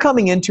they're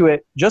coming into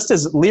it just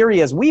as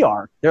leery as we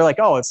are. They're like,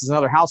 oh, this is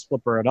another house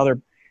flipper.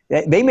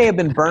 They may have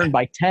been burned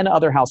by 10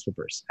 other house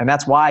flippers. And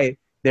that's why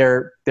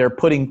they're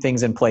putting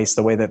things in place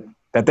the way that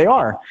they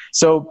are.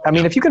 So, I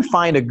mean, if you can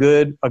find a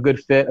good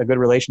fit, a good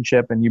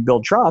relationship, and you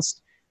build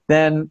trust,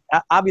 then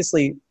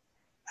obviously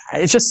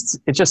it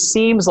just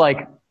seems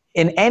like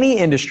in any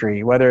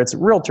industry, whether it's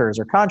realtors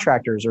or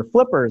contractors or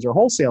flippers or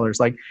wholesalers,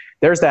 like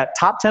there's that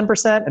top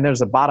 10% and there's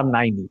the bottom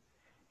 90.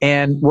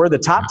 And we're the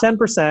top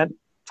 10%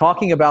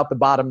 talking about the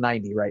bottom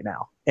 90 right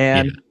now.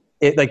 And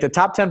like the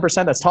top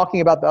 10% that's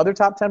talking about the other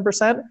top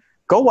 10%,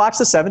 go watch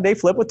the 7-Day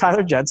Flip with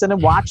Tyler Jensen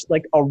and watch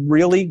like a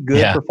really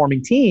good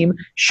performing team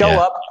show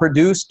up,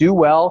 produce, do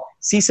well,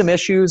 see some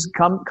issues,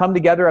 come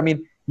together. I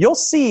mean, you'll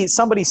see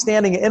somebody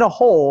standing in a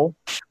hole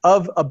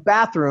of a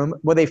bathroom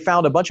where they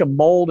found a bunch of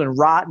mold and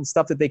rot and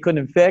stuff that they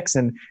couldn't fix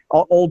and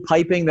old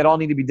piping that all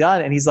need to be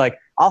done. And he's like,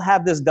 I'll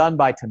have this done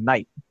by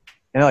tonight.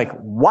 And they're like,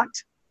 what?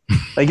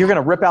 Like you're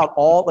going to rip out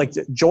all like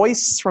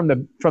joists from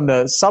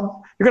the sub,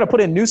 you're going to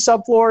put in new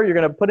subfloor, you're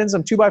going to put in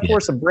some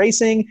 2x4, some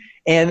bracing.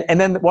 And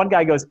then one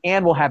guy goes,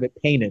 and we'll have it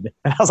painted.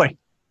 And I was like,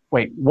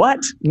 wait, what?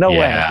 No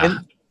way. And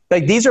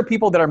like, these are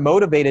people that are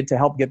motivated to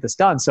help get this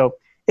done. So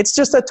it's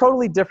just a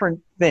totally different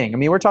thing. I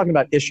mean, we're talking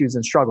about issues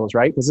and struggles,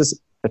 right? Because this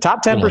the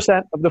top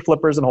 10% of the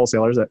flippers and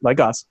wholesalers like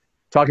us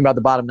talking about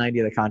the bottom 90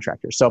 of the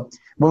contractors. So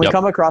when we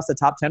come across the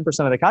top 10%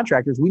 of the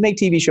contractors, we make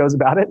TV shows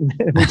about it and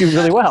we do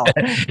really well.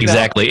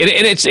 Exactly.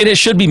 And it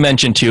should be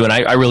mentioned too. And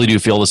I really do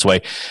feel this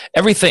way.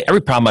 Every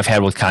problem I've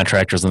had with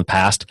contractors in the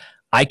past,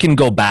 I can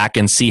go back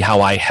and see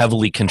how I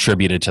heavily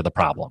contributed to the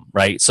problem,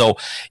 right? So,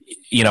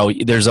 you know,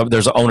 there's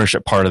an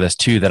ownership part of this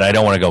too, that I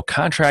don't want to go,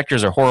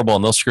 contractors are horrible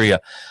and they'll screw you.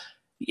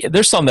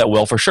 There's some that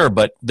will for sure,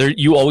 but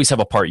you always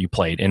have a part you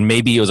played, and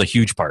maybe it was a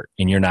huge part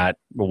and you're not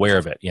aware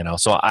of it, you know?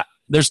 So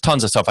there's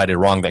tons of stuff I did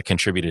wrong that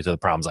contributed to the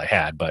problems I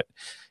had, but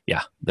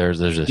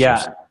there's issues.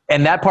 Yeah.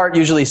 And that part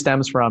usually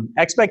stems from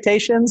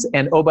expectations.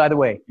 And, oh, by the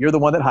way, you're the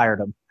one that hired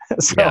him.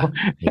 So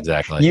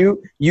exactly.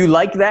 You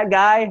liked that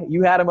guy,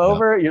 you had him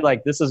over, you're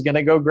like, this is going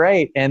to go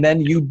great. And then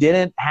you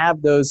didn't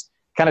have those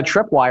kind of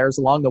tripwires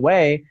along the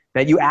way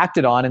that you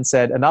acted on and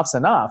said, enough's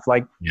enough.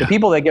 Like the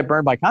people that get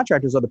burned by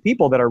contractors are the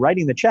people that are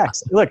writing the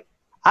checks. Look,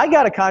 I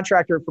got a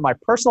contractor for my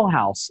personal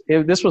house.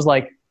 This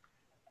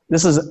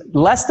is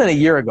less than a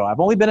year ago. I've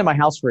only been in my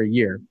house for a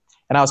year.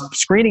 And I was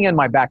screening in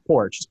my back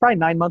porch. It's probably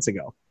 9 months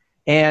ago.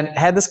 And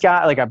had this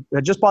guy, like I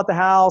just bought the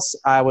house.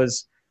 I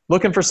was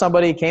looking for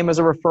somebody, came as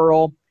a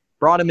referral,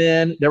 brought him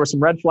in. There were some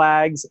red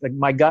flags. Like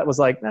my gut was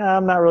like,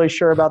 I'm not really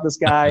sure about this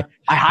guy.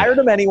 I hired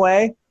him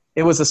anyway.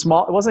 It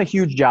wasn't a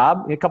huge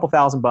job, a couple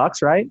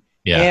 $1,000, right?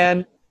 Yeah.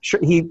 And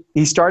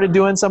he started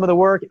doing some of the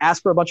work,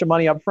 asked for a bunch of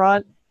money up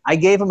front. I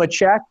gave him a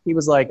check. He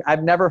was like,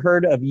 I've never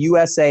heard of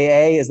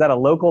USAA. Is that a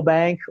local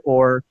bank?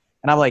 And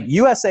I'm like,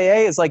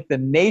 USAA is like the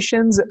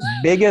nation's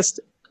biggest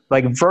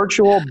like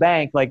virtual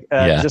bank, like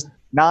just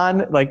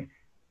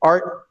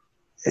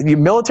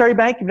military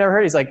bank. You've never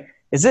heard? He's like,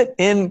 is it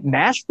in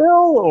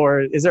Nashville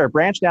or is there a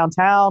branch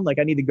downtown? Like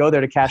I need to go there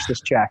to cash this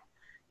check.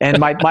 And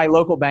my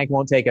local bank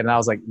won't take it. And I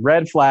was like,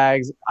 red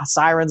flags,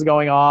 sirens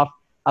going off.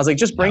 I was like,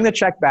 just bring the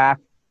check back.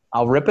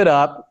 I'll rip it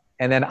up.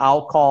 And then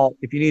I'll call,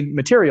 if you need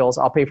materials,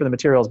 I'll pay for the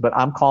materials, but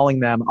I'm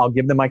calling them. I'll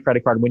give them my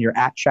credit card. When you're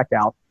at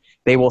checkout,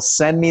 they will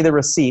send me the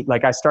receipt.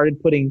 Like I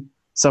started putting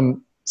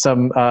some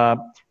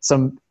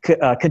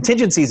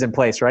contingencies in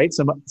place, right?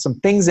 Some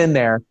things in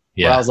there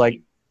where I was like,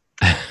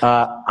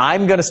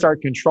 I'm going to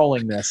start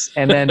controlling this.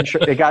 And then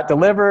it got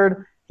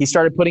delivered. He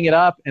started putting it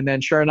up. And then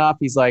sure enough,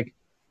 he's like,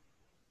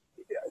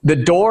 the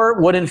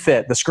door wouldn't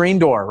fit. The screen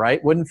door,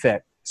 right? Wouldn't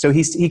fit. So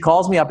he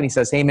calls me up and he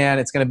says, hey man,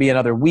 it's going to be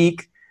another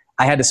week.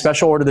 I had to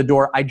special order the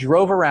door. I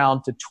drove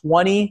around to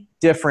 20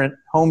 different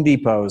Home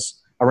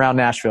Depots around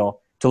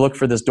Nashville to look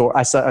for this door.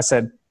 I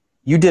said,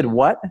 you did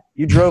what?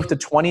 You drove to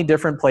 20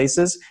 different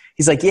places?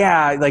 He's like,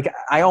 yeah, like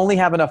I only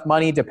have enough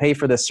money to pay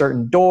for this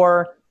certain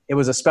door. It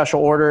was a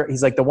special order.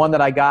 He's like, the one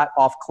that I got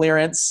off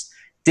clearance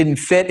didn't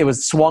fit. It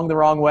was swung the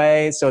wrong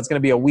way. So it's going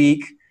to be a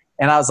week.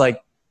 And I was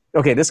like,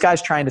 okay, this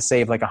guy's trying to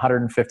save like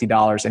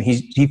 $150. And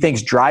he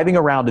thinks driving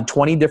around to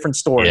 20 different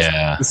stores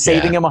is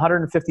saving him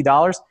 $150.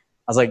 I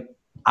was like,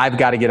 I've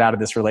got to get out of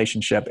this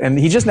relationship. And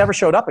he just never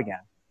showed up again.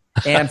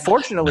 And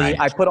fortunately,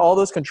 I put all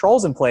those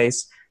controls in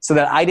place so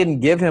that I didn't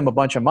give him a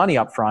bunch of money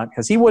up front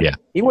because he would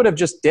have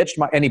just ditched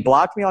and he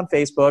blocked me on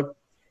Facebook.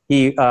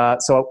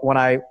 So when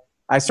I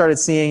started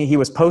seeing he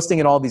was posting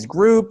in all these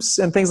groups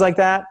and things like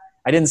that,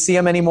 I didn't see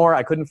him anymore.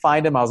 I couldn't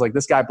find him. I was like,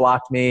 this guy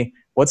blocked me.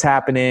 What's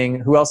happening?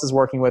 Who else is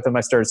working with him?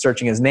 I started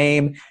searching his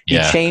name. He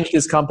changed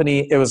his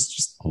company. It was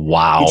just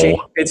wow.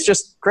 It's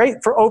just great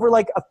for over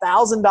like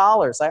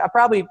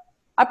 $1,000.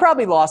 I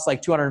probably lost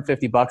like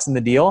 $250 in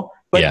the deal,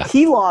 but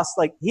he lost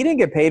he didn't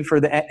get paid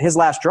for his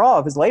last draw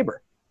of his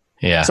labor.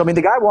 Yeah. So I mean,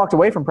 the guy walked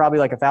away from probably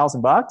like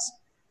 $1,000,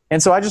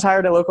 and so I just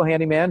hired a local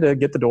handyman to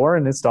get the door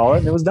and install it,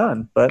 and it was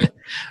done. But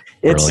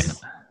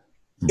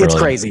it's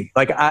crazy.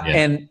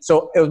 And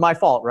so it was my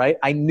fault, right?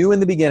 I knew in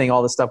the beginning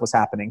all this stuff was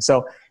happening.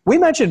 So we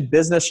mentioned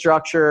business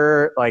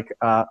structure, like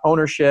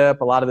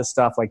ownership, a lot of this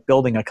stuff, like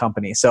building a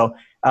company. So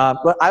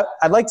but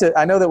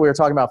I know that we were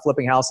talking about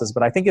flipping houses,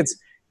 but I think it's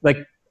like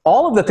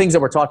all of the things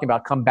that we're talking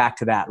about come back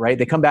to that, right?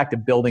 They come back to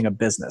building a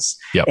business.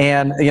 Yep.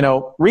 And,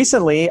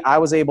 recently I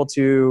was able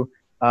to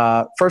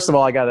First of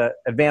all, I got an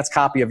advanced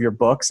copy of your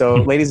book. So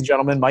ladies and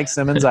gentlemen, Mike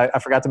Simmons, I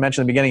forgot to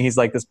mention in the beginning, he's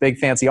like this big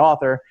fancy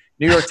author,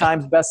 New York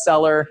Times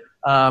bestseller,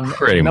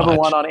 number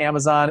one on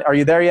Amazon. Are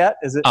you there yet?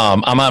 Is it?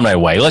 I'm on my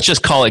way. Let's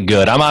just call it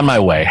good. I'm on my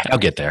way. I'll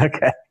get there.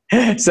 Okay.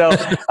 So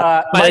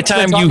by the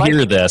time you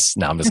hear this,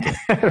 no, I'm just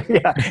kidding.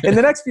 Yeah, in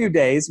the next few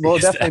days, we'll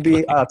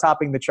definitely be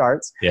topping the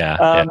charts.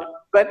 Yeah.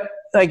 But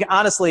like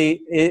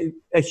honestly,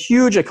 a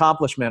huge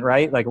accomplishment,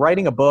 right? Like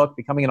writing a book,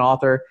 becoming an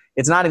author,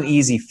 it's not an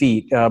easy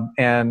feat.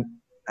 And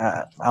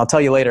I'll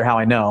tell you later how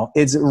I know.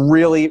 It's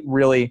really,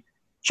 really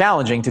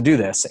challenging to do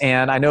this.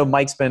 And I know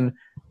Mike's been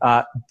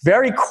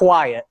very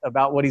quiet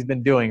about what he's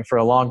been doing for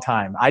a long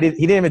time. He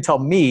didn't even tell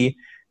me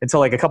until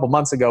like a couple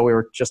months ago. We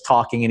were just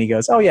talking, and he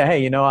goes, "Oh yeah,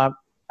 hey,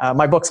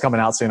 my book's coming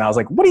out soon." I was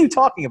like, "What are you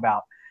talking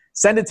about?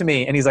 Send it to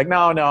me." And he's like, no,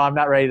 I'm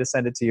not ready to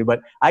send it to you. But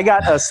I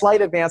got a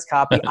slight advanced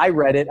copy. I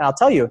read it, and I'll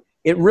tell you,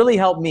 it really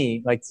helped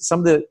me. Like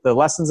some of the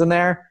lessons in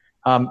there,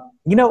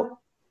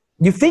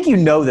 you think you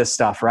know this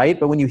stuff, right?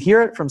 But when you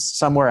hear it from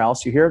somewhere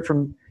else, you hear it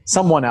from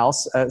someone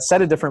else,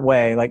 said a different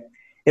way, like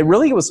it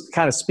really was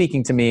kind of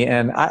speaking to me.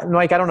 And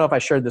Mike, I don't know if I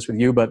shared this with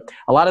you, but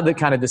a lot of the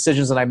kind of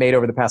decisions that I made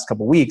over the past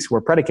couple of weeks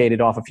were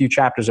predicated off a few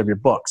chapters of your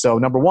book. So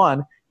number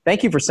one,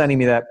 thank you for sending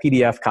me that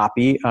PDF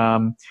copy.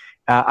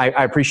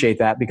 I appreciate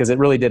that because it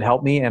really did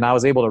help me, and I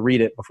was able to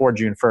read it before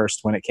June 1st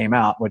when it came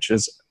out, which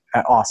is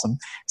awesome.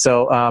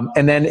 So,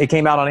 and then it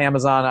came out on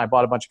Amazon. I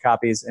bought a bunch of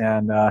copies,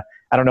 and I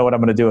don't know what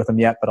I'm going to do with them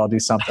yet, but I'll do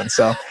something.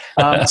 So,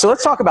 so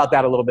let's talk about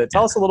that a little bit.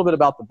 Tell us a little bit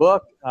about the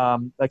book,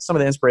 like some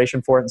of the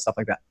inspiration for it and stuff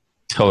like that.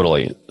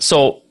 Totally.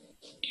 So,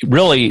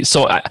 really,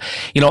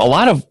 a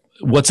lot of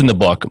what's in the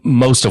book,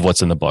 most of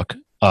what's in the book,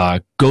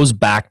 goes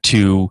back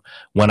to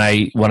when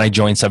I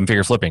joined Seven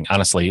Figure Flipping.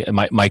 Honestly,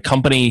 my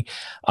company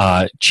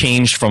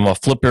changed from a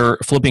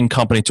flipping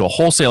company to a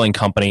wholesaling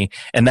company,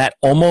 and that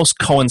almost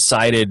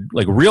coincided,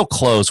 like real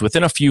close,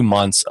 within a few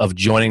months of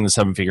joining the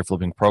Seven Figure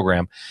Flipping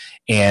program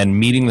and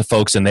meeting the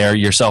folks in there,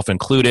 yourself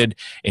included,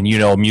 and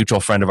a mutual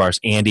friend of ours,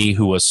 Andy,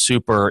 who was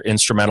super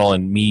instrumental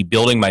in me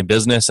building my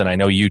business, and I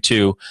know you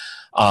too.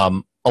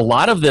 A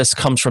lot of this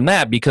comes from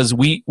that because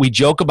we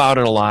joke about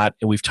it a lot,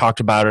 and we've talked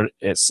about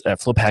it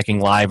at Flip Hacking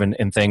Live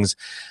and things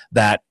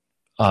that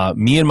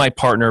me and my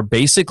partner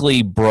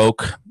basically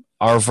broke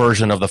our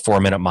version of the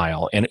 4-minute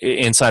mile and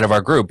inside of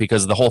our group,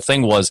 because the whole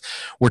thing was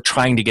we're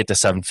trying to get to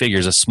 7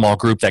 figures, a small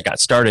group that got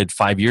started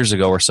 5 years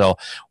ago or so.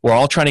 We're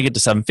all trying to get to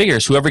 7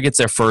 figures. Whoever gets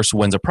there first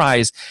wins a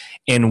prize.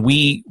 And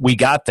we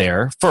got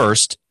there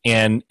first.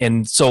 And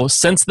so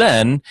since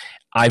then,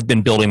 I've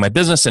been building my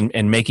business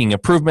and making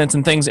improvements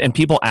and things. And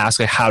people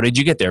ask, like, how did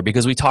you get there?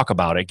 Because we talk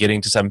about it,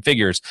 getting to 7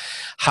 figures.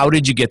 How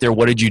did you get there?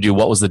 What did you do?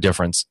 What was the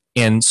difference?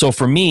 And so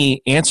for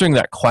me, answering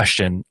that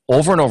question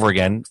over and over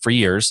again for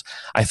years,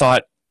 I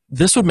thought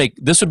this would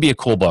be a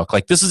cool book.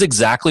 Like, this is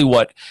exactly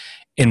what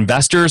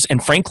investors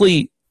and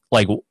frankly,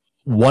 like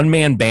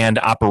one-man band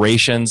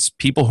operations,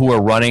 people who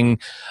are running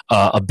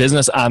a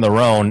business on their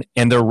own,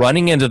 and they're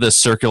running into this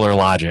circular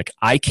logic.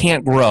 I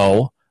can't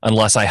grow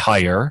unless I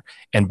hire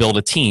and build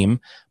a team,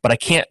 but I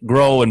can't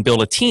grow and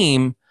build a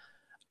team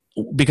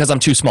because I'm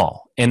too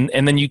small. And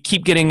then you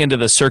keep getting into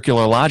the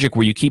circular logic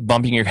where you keep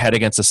bumping your head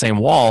against the same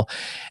wall.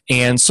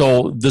 And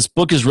so this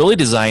book is really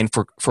designed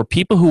for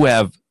people who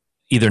have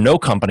either no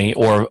company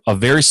or a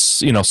very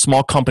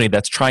small company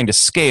that's trying to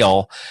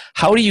scale.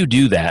 How do you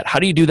do that? How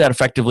do you do that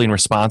effectively and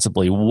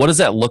responsibly? What does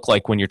that look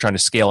like when you're trying to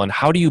scale? And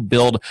how do you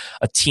build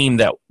a team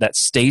that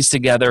stays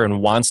together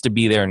and wants to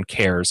be there and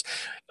cares?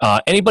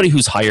 Anybody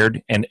who's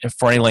hired and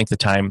for any length of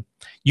time,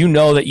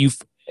 that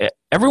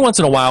every once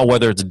in a while,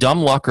 whether it's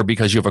dumb luck or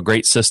because you have a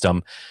great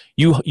system,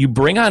 you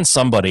bring on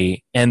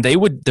somebody and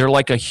they're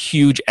like a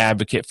huge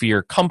advocate for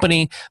your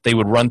company. They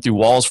would run through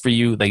walls for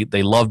you.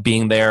 They love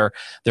being there.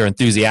 They're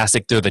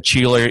enthusiastic. They're the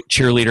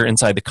cheerleader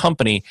inside the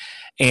company.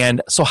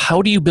 And so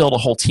how do you build a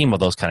whole team of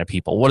those kind of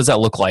people? What does that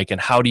look like? And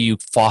how do you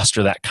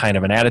foster that kind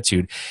of an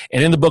attitude?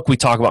 And in the book, we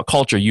talk about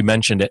culture. You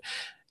mentioned it.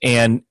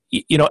 And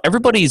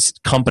everybody's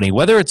company,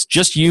 whether it's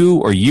just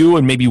you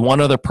and maybe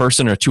one other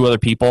person or 2 other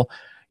people,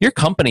 your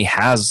company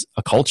has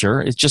a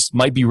culture. It just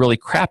might be really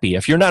crappy.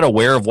 If you're not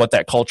aware of what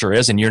that culture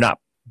is and you're not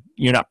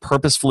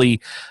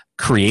purposefully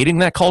creating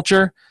that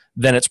culture,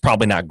 then it's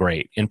probably not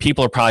great. And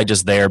people are probably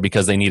just there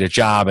because they need a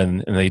job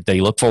and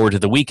they look forward to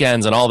the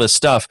weekends and all this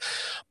stuff.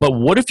 But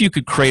what if you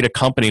could create a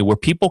company where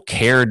people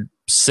cared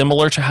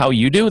similar to how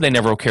you do? They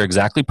never will care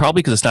exactly,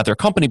 probably because it's not their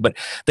company, but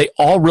they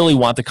all really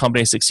want the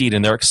company to succeed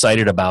and they're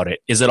excited about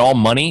it. Is it all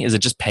money? Is it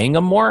just paying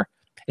them more?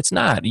 It's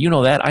not. You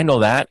know that. I know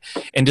that.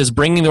 And does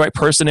bringing the right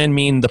person in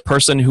mean the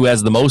person who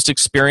has the most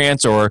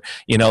experience or,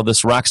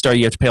 this rock star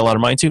you have to pay a lot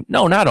of money to?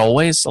 No, not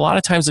always. A lot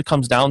of times it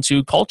comes down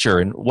to culture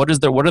and what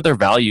are their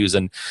values.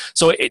 And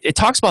so it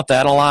talks about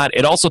that a lot.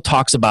 It also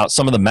talks about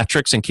some of the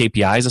metrics and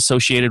KPIs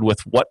associated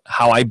with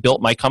how I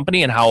built my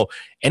company and how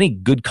any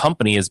good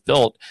company is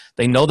built.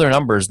 They know their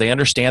numbers. They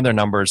understand their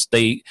numbers.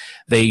 They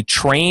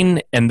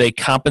train and they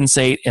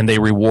compensate and they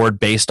reward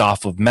based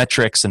off of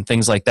metrics and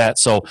things like that.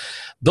 So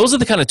those are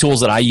the kind of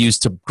tools that I use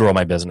to grow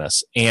my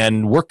business.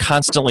 And we're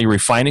constantly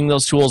refining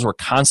those tools. We're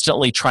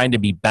constantly trying to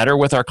be better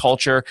with our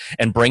culture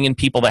and bring in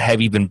people that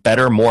have even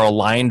better, more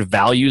aligned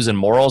values and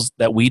morals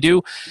that we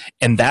do.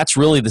 And that's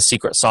really the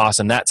secret sauce.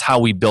 And that's how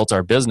we built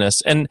our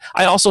business. And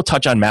I also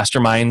touch on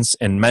masterminds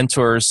and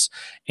mentors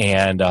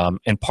and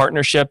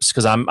partnerships,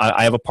 because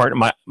I have a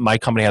partner. My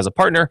company has a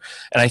partner,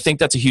 and I think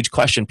that's a huge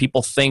question.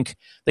 People think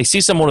they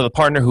see someone with a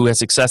partner who has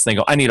success, and they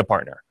go, "I need a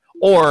partner,"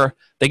 or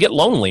they get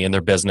lonely in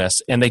their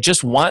business and they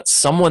just want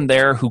someone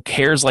there who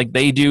cares like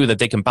they do, that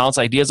they can bounce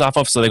ideas off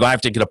of. So they go, "I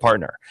have to get a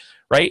partner,"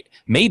 right?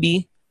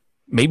 Maybe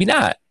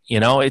not.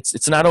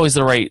 It's not always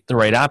the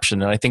right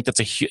option. And I think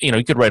that's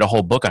you could write a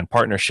whole book on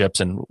partnerships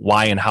and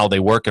why and how they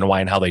work and why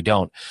and how they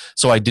don't.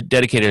 So I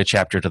dedicated a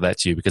chapter to that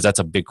too, because that's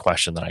a big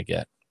question that I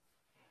get.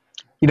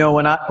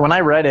 When I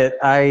read it,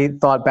 I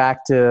thought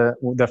back to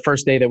the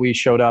first day that we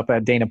showed up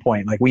at Dana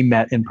Point. Like, we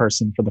met in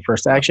person for the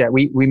first time.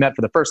 Actually, we met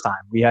for the first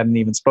time. We hadn't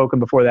even spoken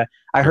before that.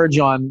 I heard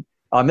you on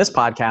this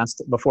podcast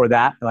before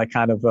that, like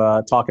kind of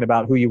talking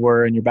about who you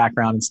were and your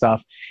background and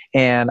stuff.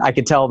 And I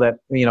could tell that,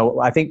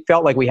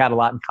 felt like we had a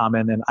lot in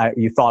common, and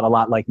you thought a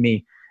lot like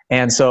me.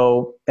 And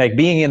so, like,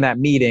 being in that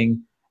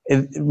meeting,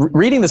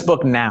 reading this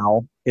book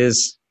now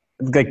is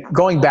like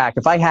going back.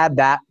 If I had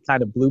that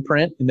kind of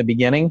blueprint in the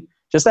beginning,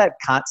 just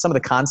some of the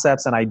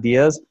concepts and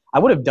ideas, I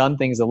would have done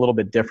things a little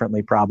bit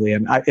differently probably.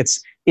 And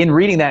it's in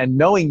reading that and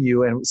knowing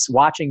you and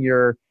watching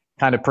your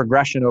kind of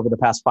progression over the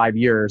past 5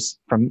 years,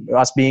 from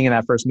us being in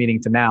that first meeting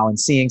to now, and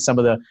seeing some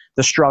of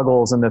the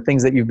struggles and the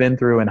things that you've been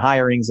through, and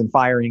hirings and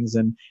firings,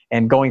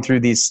 and going through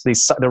the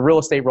real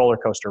estate roller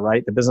coaster,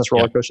 right? The business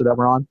roller coaster that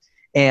we're on.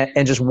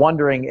 And just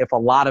wondering if a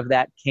lot of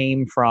that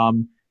came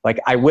from, like,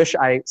 I wish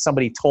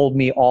somebody told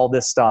me all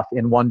this stuff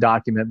in one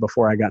document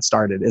before I got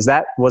started.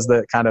 Was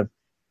the kind of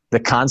the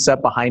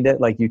concept behind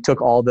it? Like, you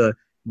took all the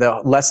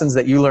lessons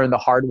that you learned the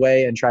hard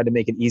way and tried to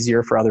make it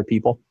easier for other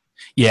people?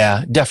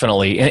 Yeah,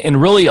 definitely.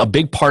 And really a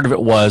big part of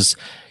it was,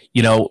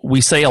 we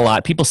say a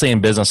lot, people say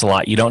in business a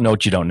lot, you don't know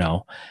what you don't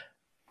know.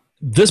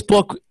 This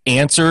book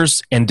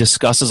answers and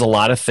discusses a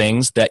lot of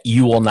things that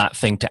you will not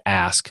think to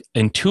ask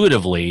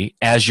intuitively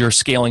as you're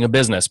scaling a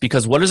business.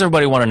 Because what does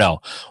everybody want to know?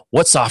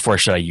 What software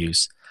should I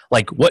use?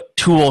 Like, what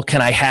tool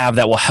can I have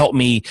that will help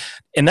me?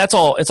 And it's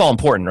all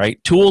important,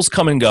 right? Tools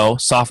come and go.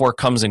 Software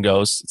comes and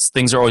goes.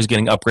 Things are always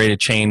getting upgraded,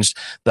 changed.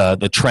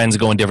 The trends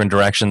go in different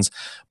directions.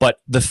 But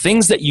the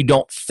things that you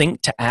don't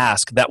think to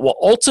ask that will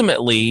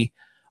ultimately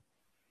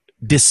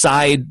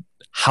decide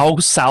how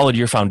solid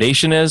your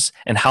foundation is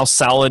and how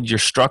solid your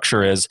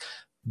structure is,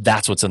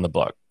 that's what's in the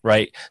book,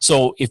 right?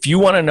 So if you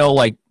want to know,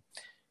 like,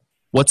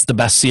 what's the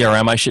best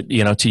CRM I should,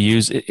 to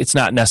use, it's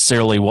not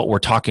necessarily what we're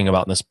talking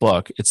about in this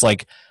book. It's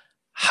like,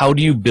 how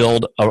do you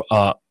build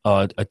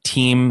a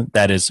team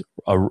that is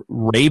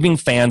raving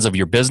fans of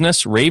your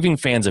business, raving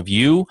fans of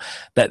you,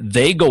 that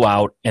they go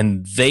out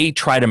and they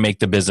try to make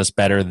the business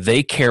better.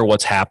 They care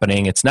what's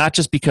happening. It's not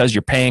just because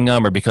you're paying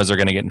them or because they're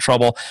going to get in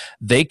trouble.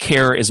 They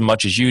care as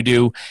much as you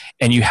do.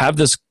 And you have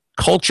this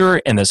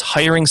culture and this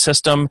hiring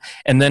system,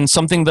 and then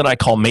something that I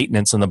call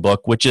maintenance in the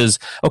book, which is,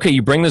 okay,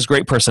 you bring this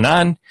great person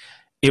on.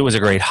 It was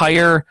a great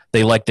hire.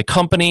 They like the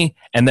company,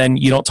 and then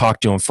you don't talk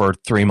to them for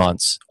 3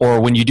 months.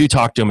 Or when you do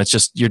talk to them,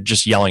 you're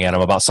just yelling at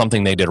them about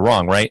something they did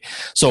wrong, right?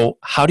 So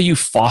how do you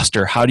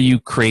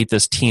create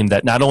this team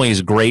that not only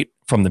is great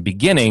from the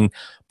beginning,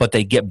 but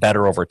they get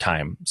better over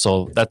time?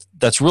 So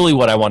that's really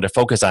what I wanted to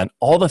focus on.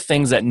 All the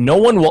things that no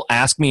one will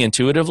ask me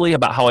intuitively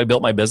about how I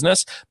built my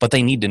business, but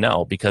they need to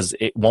know, because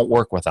it won't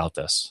work without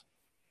this.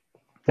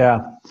 Yeah.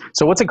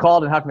 So what's it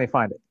called and how can they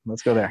find it?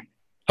 Let's go there.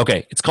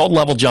 Okay. It's called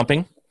Level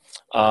Jumping.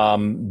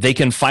 They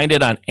can find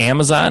it on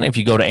Amazon. If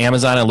you go to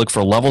Amazon and look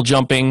for Level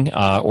Jumping,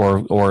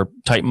 or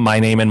type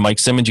my name in, Mike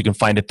Simmons, you can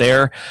find it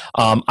there.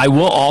 I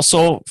will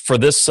also, for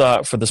this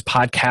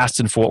podcast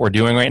and for what we're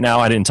doing right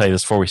now, I didn't tell you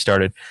this before we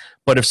started,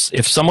 but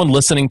if someone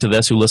listening to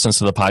this who listens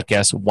to the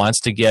podcast wants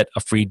to get a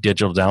free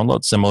digital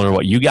download similar to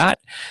what you got,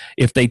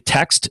 if they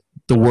text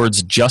the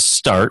words "Just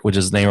Start," which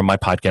is the name of my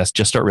podcast,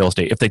 Just Start Real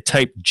Estate, if they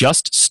type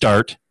 "Just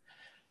Start"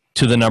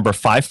 to the number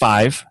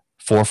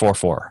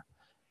 55444.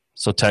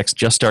 So text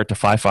 "Just Start" to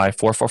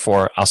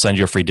 55444. I'll send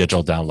you a free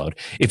digital download.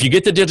 If you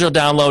get the digital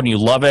download and you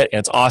love it and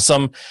it's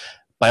awesome,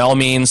 by all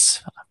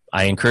means,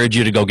 I encourage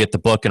you to go get the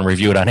book and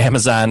review it on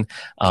Amazon.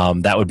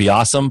 That would be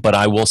awesome. But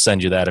I will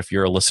send you that if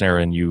you're a listener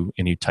and you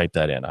type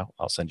that in.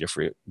 I'll send you a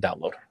free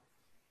download.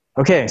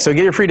 Okay, so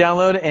get your free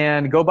download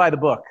and go buy the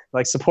book.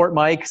 Like, support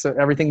Mike. So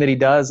everything that he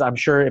does, I'm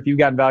sure if you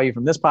got value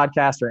from this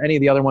podcast or any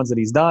of the other ones that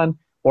he's done,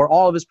 or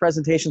all of his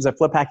presentations at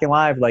Flip Hacking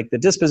Live, like the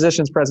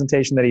dispositions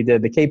presentation that he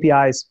did, the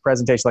KPIs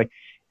presentation, like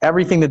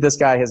everything that this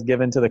guy has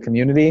given to the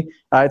community.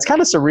 It's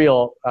kind of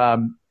surreal,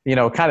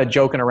 kind of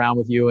joking around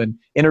with you and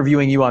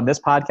interviewing you on this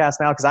podcast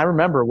now, because I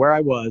remember where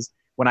I was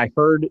when I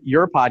heard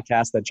your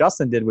podcast that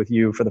Justin did with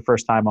you for the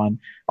first time on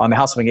the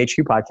House Flipping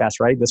HQ podcast,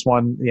 right? This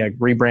one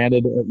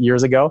rebranded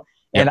years ago.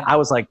 And I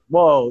was like,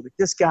 whoa,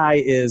 this guy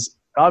is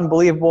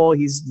unbelievable.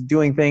 He's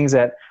doing things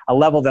at a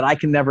level that I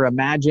can never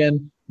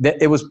imagine.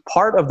 That it was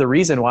part of the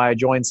reason why I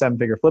joined Seven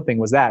Figure Flipping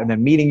was that. And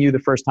then meeting you the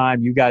first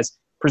time, you guys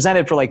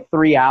presented for like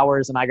 3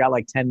 hours and I got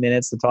like 10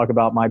 minutes to talk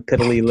about my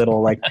piddly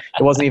little, like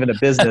it wasn't even a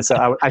business.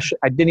 I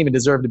didn't even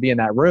deserve to be in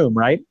that room.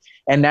 Right.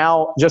 And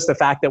now just the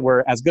fact that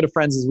we're as good of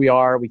friends as we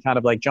are, we kind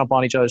of like jump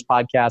on each other's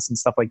podcasts and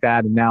stuff like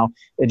that. And now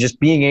just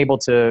being able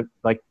to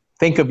like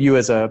think of you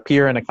as a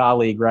peer and a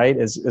colleague, right,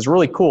 is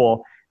really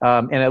cool.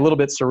 And a little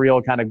bit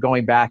surreal kind of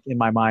going back in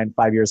my mind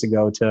 5 years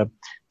ago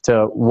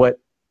to what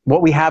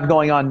we have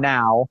going on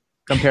now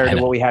compared to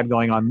what we had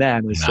going on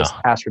then is just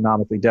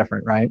astronomically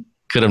different, right?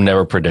 Could have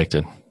never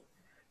predicted.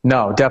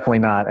 No, definitely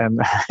not. And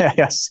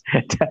yes,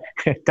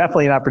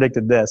 definitely not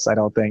predicted this, I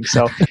don't think.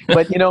 So,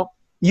 but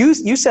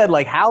you said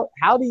like, how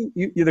do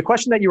you, the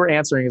question that you were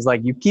answering is like,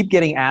 you keep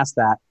getting asked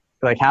that,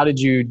 like, how did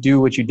you do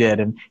what you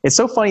did? And it's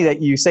so funny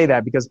that you say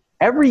that because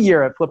every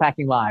year at Flip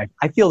Hacking Live,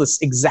 I feel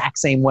this exact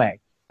same way.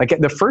 Like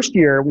the first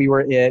year we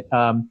were in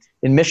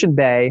Mission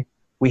Bay,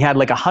 we had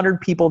like 100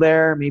 people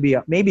there. Maybe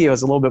it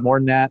was a little bit more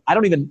than that.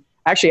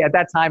 Actually, at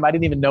that time, I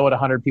didn't even know what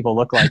 100 people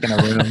looked like in a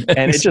room.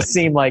 And it just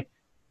seemed like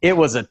it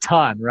was a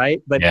ton,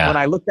 right? But when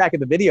I look back at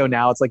the video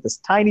now, it's like this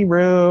tiny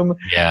room.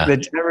 Yeah.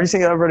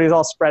 Everybody's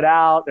all spread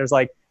out. There's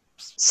like,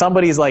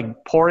 somebody's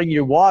like pouring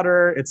you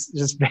water. It's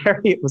just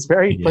it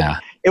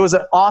was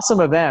an awesome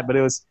event, but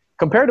it was,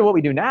 compared to what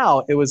we do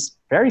now, it was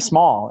very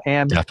small.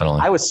 And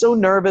definitely, I was so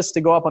nervous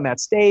to go up on that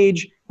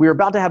stage. We were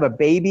about to have a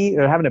baby,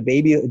 or having a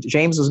baby.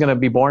 James was going to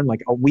be born like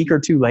a week or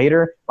two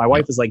later. My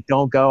wife was like,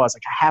 don't go. I was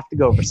like, I have to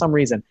go for some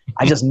reason.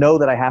 I just know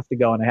that I have to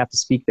go and I have to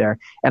speak there.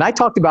 And I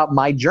talked about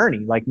my journey,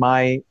 like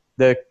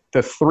the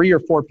 3 or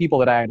 4 people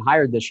that I had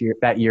hired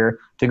that year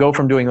to go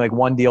from doing like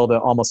one deal to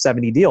almost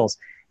 70 deals.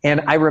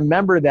 And I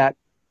remember that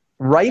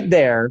right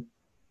there,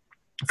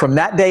 from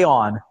that day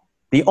on,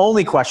 the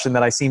only question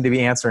that I seem to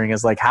be answering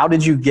is like, how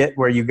did you get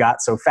where you got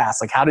so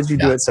fast? Like, how did you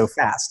do it so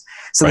fast?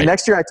 So the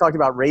next year I talked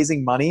about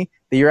raising money.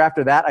 The year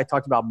after that, I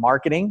talked about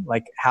marketing.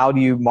 Like, how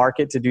do you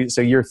market to do, so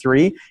year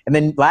 3. And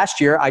then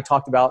last year I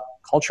talked about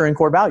culture and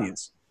core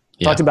values.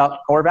 Talked about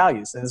core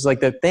values. And it's like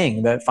the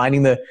thing that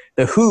finding the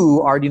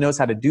who already knows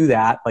how to do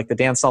that. Like the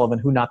Dan Sullivan,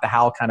 who, not the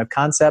how kind of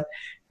concept,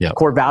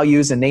 core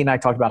values. And Nate and I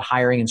talked about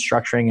hiring and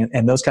structuring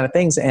and those kind of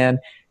things. And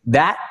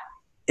that,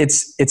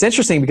 it's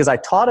interesting because I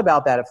taught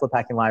about that at Flip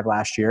Hacking Live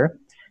last year.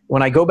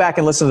 When I go back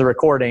and listen to the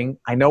recording,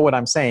 I know what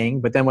I'm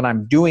saying, but then when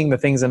I'm doing the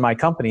things in my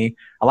company,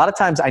 a lot of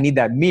times I need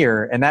that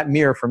mirror, and that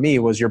mirror for me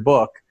was your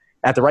book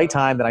at the right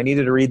time that I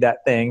needed to read that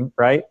thing,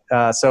 right?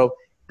 So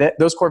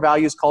those core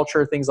values,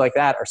 culture, things like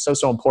that are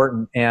so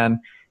important. And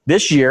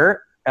this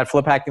year at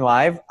Flip Hacking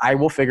Live, I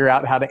will figure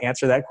out how to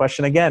answer that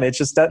question again. It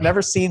just that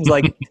never seems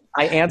like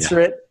I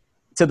answer it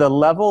to the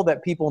level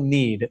that people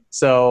need.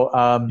 So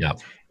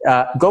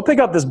go pick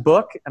up this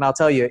book, and I'll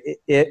tell you,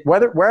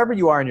 wherever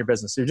you are in your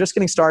business, you're just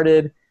getting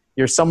started,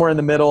 you're somewhere in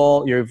the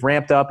middle, you've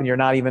ramped up, and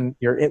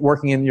you're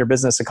working in your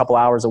business a couple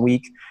hours a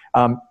week.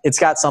 It's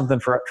got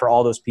something for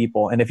all those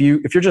people. And if you're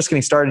just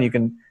getting started, and you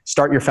can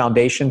start your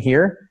foundation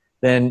here,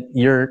 then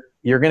you're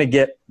going to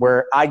get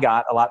where I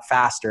got a lot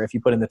faster if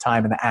you put in the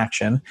time and the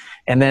action.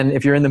 And then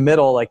if you're in the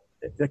middle, like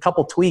a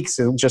couple tweaks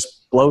will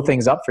just blow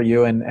things up for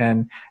you.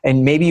 And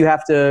maybe you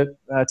have to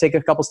take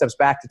a couple steps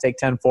back to take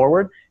 10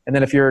 forward. And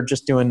then if you're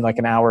just doing like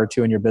an hour or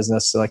two in your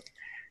business, so like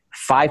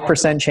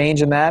 5%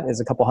 change in that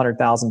is a couple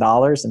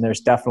 $100,000. And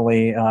there's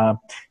definitely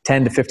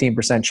 10 to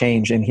 15%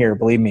 change in here,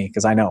 believe me,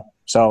 because I know.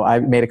 So I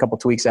made a couple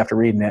tweaks after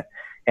reading it,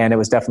 and it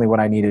was definitely what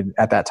I needed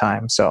at that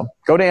time. So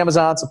go to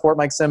Amazon, support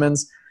Mike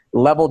Simmons.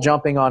 Level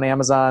jumping on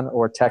Amazon,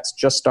 or text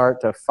Just Start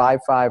to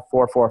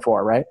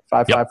 55444, right?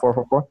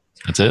 55444.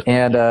 That's it.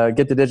 And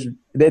get the digital.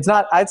 It's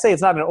not. I'd say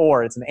it's not an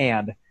or. It's an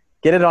and.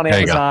 Get it on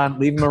Amazon.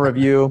 Leave them a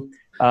review.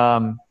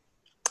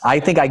 I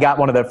think I got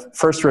one of the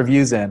first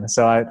reviews in.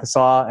 So I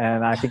saw,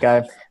 and I think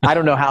I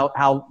don't know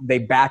how they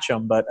batch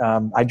them, but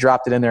I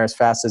dropped it in there as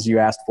fast as you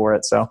asked for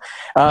it. So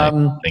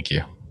thank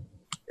you.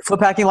 Flip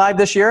Hacking Live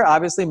this year.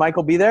 Obviously, Mike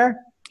will be there.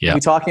 We'll be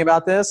talking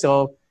about this.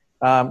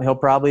 He'll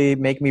probably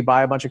make me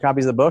buy a bunch of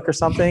copies of the book or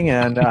something.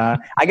 And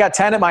I got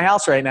 10 at my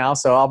house right now,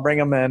 so I'll bring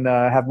them and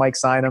have Mike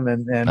sign them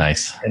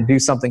and do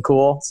something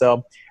cool.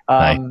 So,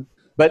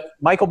 but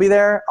Mike will be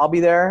there. I'll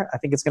be there. I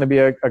think it's going to be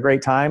a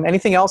great time.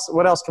 Anything else?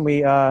 What else can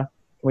we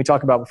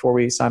talk about before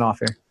we sign off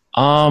here?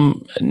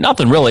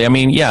 Nothing really. I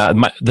mean,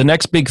 the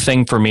next big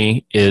thing for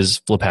me is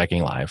Flip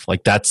Hacking Live.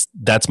 Like that's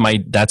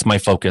my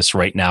focus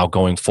right now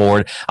going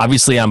forward.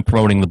 Obviously I'm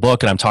promoting the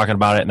book and I'm talking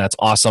about it, and that's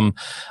awesome.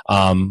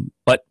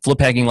 But Flip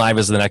Hacking Live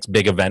is the next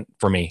big event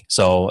for me.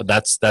 So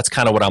that's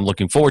kind of what I'm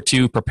looking forward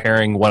to,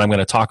 preparing what I'm going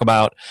to talk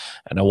about,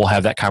 and we'll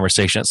have that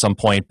conversation at some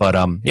point. But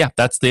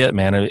that's it,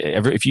 man.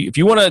 If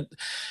you want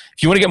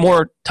to get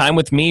more time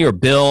with me or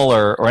Bill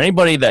or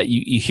anybody that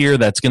you hear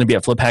that's going to be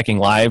at Flip Hacking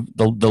Live,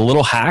 the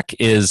little hack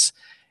is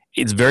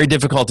it's very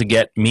difficult to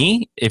get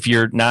me if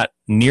you're not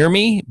near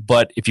me.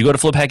 But if you go to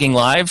Flip Hacking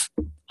Live,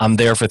 I'm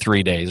there for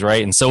 3 days,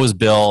 right? And so is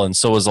Bill, and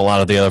so is a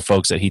lot of the other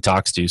folks that he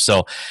talks to.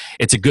 So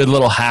it's a good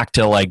little hack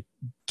to like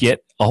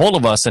get a hold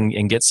of us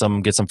and get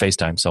some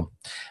FaceTime. So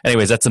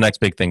anyways, that's the next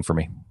big thing for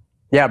me.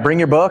 Yeah, bring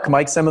your book.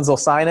 Mike Simmons will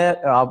sign it.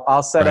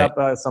 I'll set up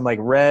some like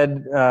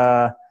red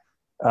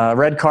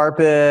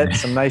carpet,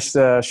 some nice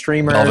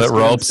streamers. Velvet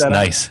ropes,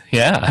 nice.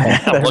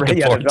 Yeah, I'm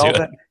looking forward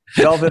to it.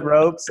 Velvet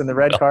ropes and the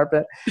red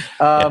carpet.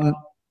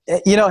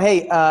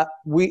 Hey,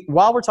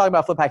 while we're talking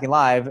about Flip Hacking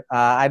Live,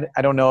 I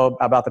don't know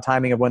about the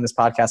timing of when this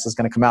podcast is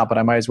going to come out, but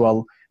I might as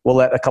well, we'll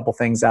let a couple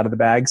things out of the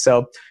bag.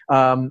 So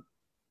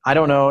I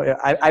don't know.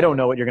 I don't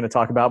know what you're going to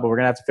talk about, but we're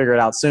going to have to figure it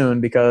out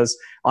soon, because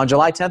on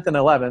July 10th and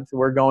 11th,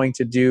 we're going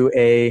to do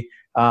a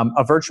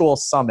virtual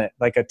summit,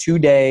 like a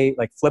 2-day,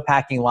 like Flip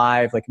Hacking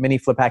Live, like mini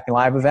Flip Hacking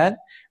Live event.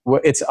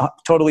 It's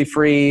totally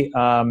free.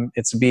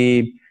 It's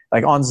be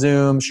like on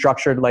Zoom,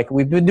 structured. Like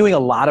we've been doing a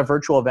lot of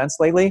virtual events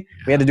lately.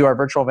 We had to do our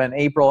virtual event in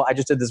April. I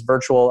just did this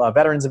virtual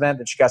veterans event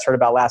that you guys heard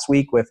about last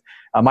week with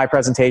my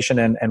presentation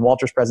and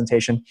Walter's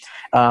presentation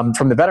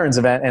from the veterans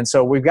event. And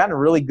so we've gotten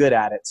really good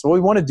at it. So what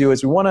we want to do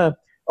is we want to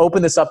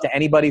open this up to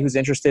anybody who's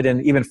interested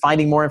in even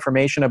finding more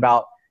information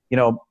about,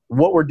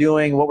 what we're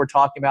doing, what we're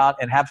talking about,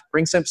 and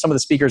bring some of the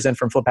speakers in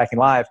from Flip Hacking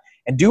Live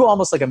and do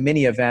almost like a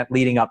mini event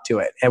leading up to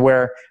it, and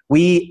where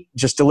we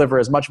just deliver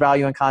as much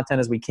value and content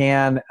as we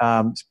can.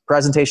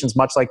 Presentations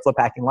much like Flip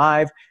Hacking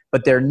Live,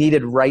 but they're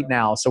needed right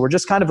now. So we're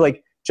just kind of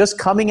like just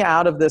coming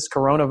out of this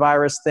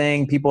coronavirus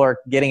thing. People are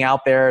getting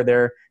out there.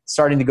 They're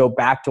starting to go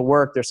back to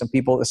work. There's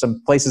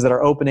some places that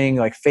are opening,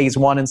 like phase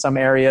 1 in some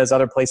areas.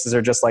 Other places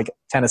are just like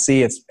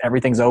Tennessee.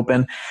 Everything's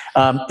open.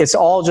 It's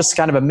all just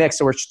kind of a mix.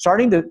 So we're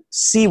starting to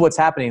see what's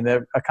happening.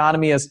 The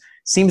economy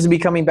seems to be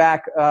coming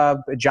back.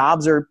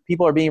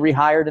 People are being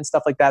rehired and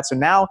stuff like that. So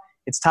now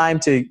it's time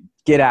to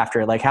get after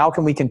it. Like, how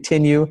can we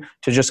continue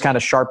to just kind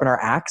of sharpen our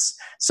axe?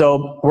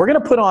 So we're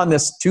going to put on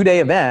this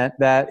 2-day event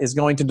that is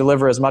going to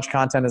deliver as much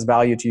content as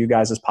value to you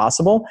guys as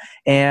possible.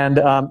 And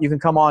you can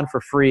come on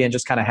for free and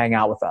just kind of hang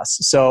out with us.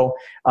 So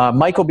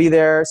Mike will be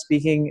there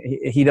speaking.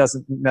 He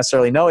doesn't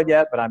necessarily know it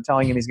yet, but I'm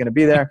telling him he's going to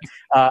be there.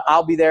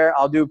 I'll be there.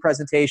 I'll do a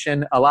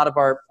presentation. A lot of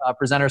our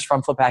presenters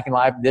from Flip Hacking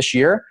Live this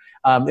year.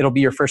 It'll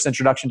be your first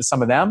introduction to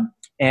some of them.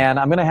 And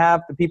I'm going to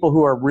have the people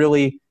who are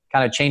really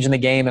kind of changing the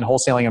game and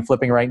wholesaling and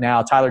flipping right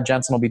now. Tyler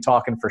Jensen will be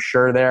talking for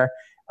sure there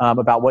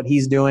about what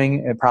he's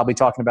doing, and probably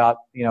talking about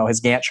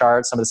his Gantt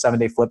chart, some of the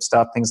 7-day flip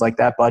stuff, things like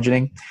that,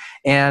 budgeting.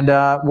 And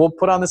we'll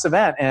put on this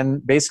event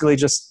and basically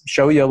just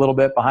show you a little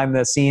bit behind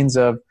the scenes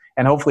and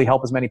hopefully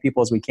help as many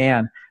people as we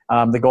can.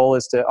 The goal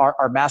is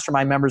our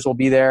mastermind members will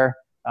be there.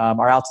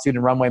 Our altitude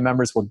and runway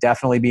members will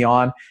definitely be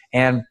on.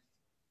 And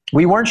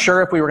we weren't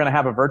sure if we were going to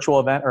have a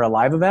virtual event or a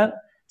live event.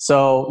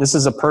 So this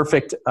is a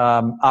perfect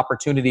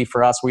opportunity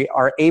for us. We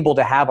are able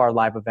to have our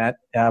live event.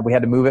 We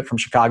had to move it from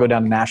Chicago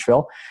down to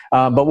Nashville.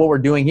 But what we're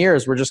doing here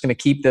is we're just going to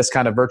keep this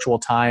kind of virtual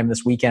time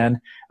this weekend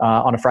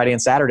on a Friday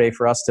and Saturday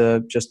for us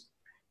to just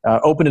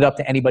open it up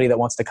to anybody that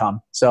wants to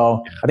come.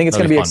 So I think it's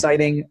going to be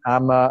exciting.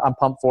 I'm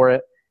pumped for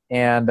it.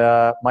 And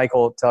Mike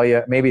will tell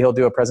you, maybe he'll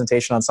do a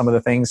presentation on some of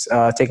the things,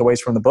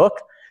 takeaways from the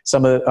book,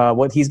 some of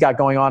what he's got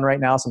going on right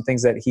now, some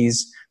things that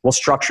we'll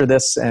structure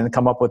this and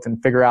come up with and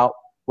figure out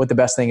what the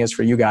best thing is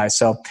for you guys.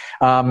 So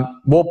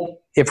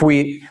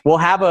we'll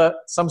have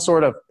some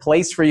sort of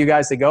place for you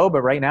guys to go,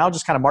 but right now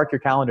just kind of mark your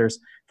calendars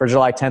for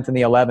July 10th and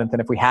the 11th.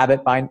 And if we have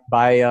it by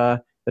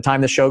the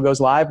time the show goes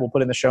live, we'll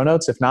put it in the show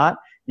notes. If not,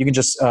 you can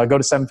just go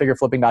to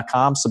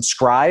 7figureflipping.com,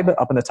 subscribe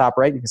up in the top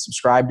right. You can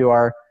subscribe to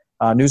our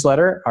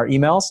newsletter, our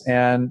emails,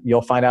 and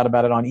you'll find out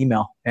about it on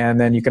email. And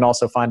then you can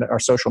also find our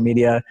social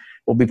media.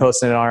 We'll be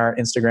posting it on our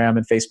Instagram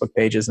and Facebook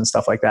pages and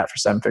stuff like that for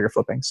 7-Figure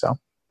Flipping. So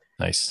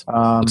nice.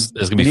 It's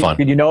going to be fun.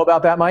 Did you know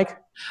about that, Mike?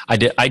 I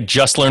did. I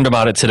just learned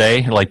about it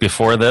today, like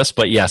before this,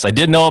 but yes, I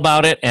did know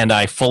about it, and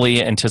I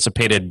fully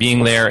anticipated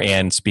being there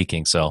and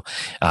speaking. So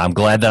I'm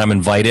glad that I'm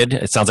invited.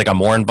 It sounds like I'm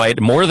more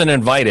than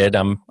invited.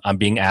 I'm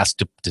being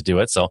asked to do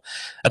it. So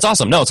that's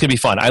awesome. No, it's going to be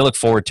fun. I look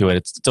forward to it.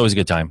 It's always a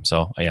good time.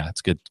 So yeah,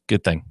 it's a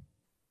good thing.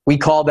 We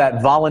call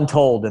that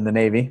voluntold in the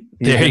Navy.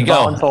 There you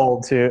go.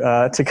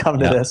 Voluntold to come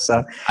to this.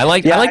 So I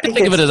like to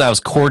think of it as I was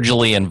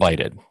cordially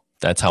invited.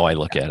 That's how I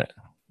look at it.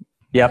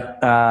 Yep.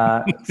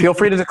 Feel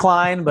free to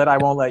decline, but I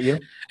won't let you.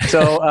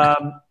 So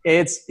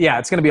it's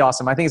going to be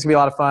awesome. I think it's going to be a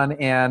lot of fun.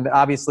 And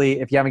obviously,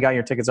 if you haven't gotten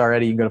your tickets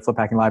already, you can go to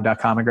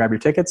fliphackinglive.com and grab your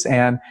tickets.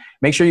 And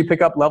make sure you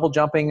pick up Level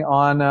Jumping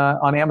on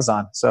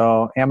Amazon.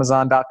 So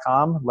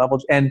Amazon.com,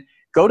 and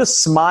go to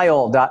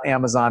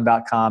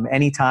smile.amazon.com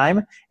anytime.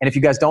 And if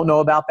you guys don't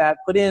know about that,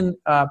 put in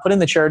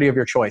the charity of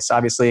your choice.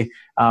 Obviously,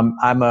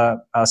 I'm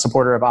a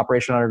supporter of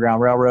Operation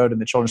Underground Railroad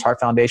and the Children's Heart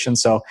Foundation.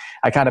 So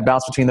I kind of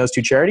bounce between those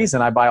two charities,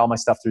 and I buy all my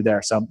stuff through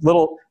there. So a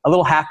little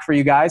hack for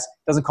you guys.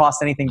 Doesn't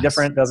cost anything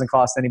different. Doesn't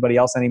cost anybody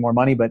else any more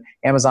money, but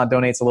Amazon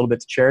donates a little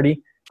bit to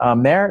charity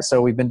there.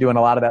 So we've been doing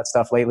a lot of that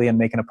stuff lately and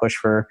making a push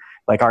for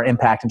like our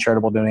impact and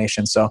charitable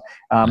donations. So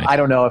nice. I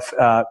don't know if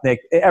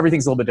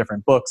everything's a little bit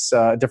different. Books,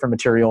 different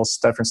materials,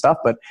 different stuff,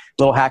 but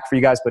little hack for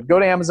you guys. But go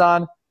to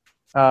Amazon,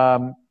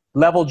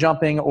 Level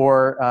Jumping,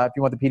 or if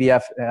you want the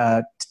PDF,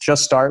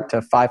 just start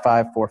to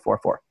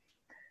 55444.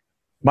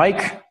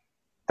 Mike,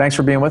 thanks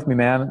for being with me,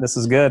 man. This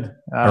is good.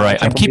 All right.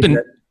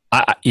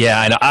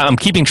 Yeah, and I'm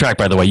keeping track,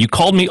 by the way. You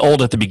called me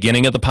old at the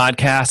beginning of the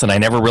podcast, and I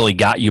never really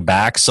got you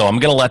back. So I'm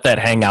going to let that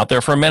hang out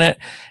there for a minute,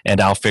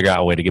 and I'll figure out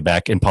a way to get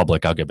back in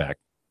public. I'll get back.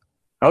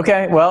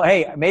 Okay. Well,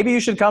 hey, maybe you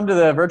should come to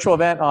the virtual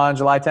event on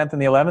July 10th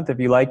and the 11th if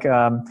you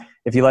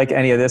like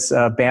any of this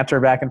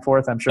banter back and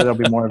forth. I'm sure there'll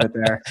be more of it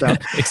there. So,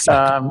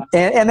 exactly.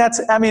 And that's,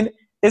 I mean,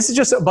 this is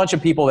just a bunch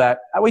of people that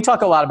we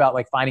talk a lot about,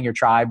 like finding your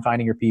tribe,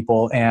 finding your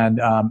people.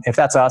 And if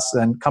that's us,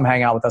 then come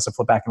hang out with us at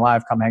Flip Packing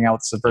Live. Come hang out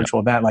with us at a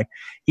virtual event. Like,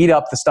 eat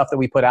up the stuff that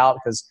we put out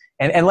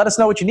and let us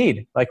know what you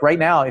need. Like right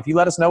now, if you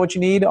let us know what you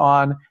need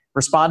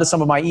respond to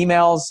some of my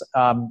emails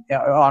on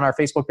our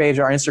Facebook page,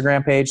 our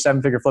Instagram page,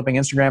 7 Figure Flipping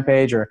Instagram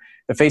page, or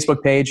the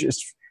Facebook page.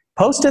 Just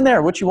post in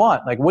there what you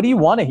want. Like, what do you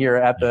want to hear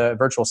at the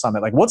virtual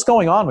summit? Like, what's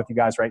going on with you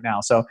guys right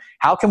now? So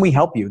how can we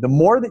help you? The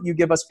more that you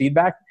give us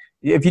feedback,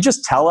 if you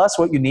just tell us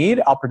what you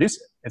need, I'll produce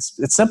it.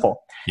 It's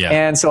simple. Yeah.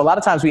 And so a lot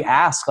of times we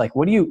ask, like,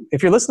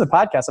 if you're listening to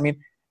podcasts, I mean,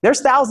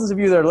 there's thousands of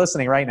you that are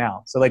listening right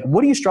now. So like,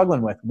 what are you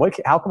struggling with?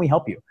 How can we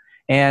help you?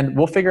 And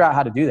we'll figure out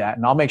how to do that.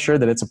 And I'll make sure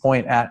that it's a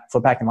point at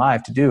Flip Packing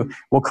Live to do.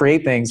 We'll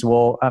create things.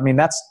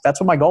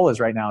 That's what my goal is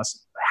right now,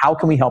 is how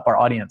can we help our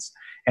audience?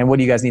 And what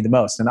do you guys need the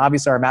most? And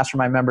obviously our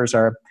mastermind members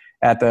are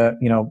at the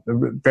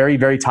very,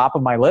 very top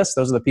of my list.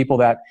 Those are the people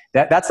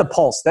that's the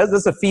pulse.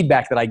 That's the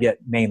feedback that I get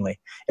mainly.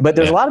 But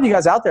there's a lot of you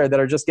guys out there that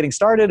are just getting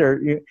started,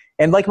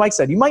 and like Mike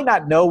said, you might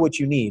not know what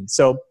you need.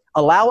 So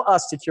allow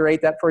us to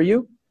curate that for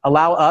you.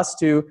 Allow us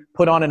to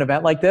put on an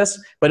event like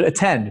this, but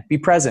attend, be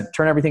present,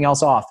 turn everything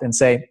else off, and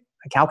say,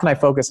 how can I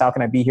focus? How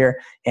can I be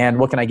here? And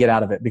what can I get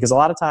out of it? Because a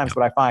lot of times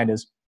what I find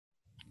is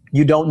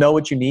you don't know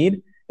what you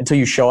need until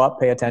you show up,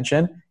 pay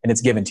attention, and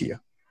it's given to you.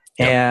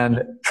 Yep.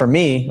 And for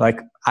me, like,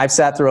 I've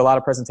sat through a lot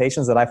of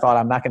presentations that I thought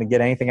I'm not going to get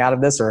anything out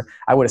of this, or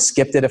I would have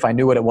skipped it if I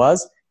knew what it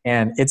was.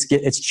 And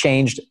it's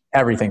changed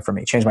everything for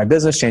me. Changed my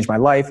business, changed my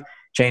life,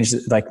 changed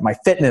like my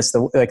fitness,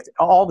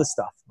 all this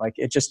stuff. Like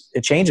it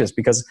changes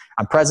because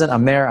I'm present,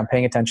 I'm there, I'm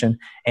paying attention,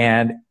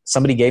 and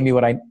somebody gave me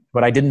what I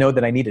didn't know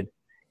that I needed.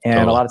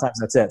 And a lot of times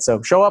that's it.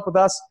 So show up with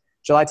us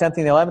July 10th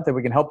and the 11th. If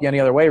we can help you any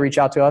other way, reach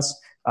out to us.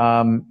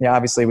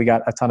 Obviously we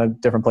got a ton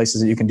of different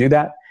places that you can do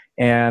that.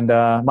 And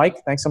Mike,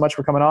 thanks so much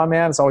for coming on,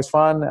 man. It's always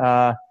fun.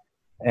 I'm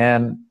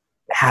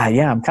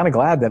kind of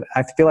glad that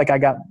I feel like I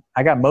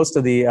got most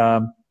of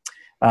the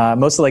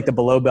like the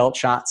below belt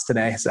shots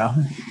today. So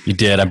you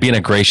did. I'm being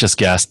a gracious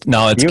guest.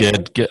 No, it's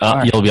good.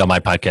 You'll be on my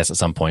podcast at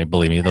some point.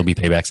 Believe me, there'll be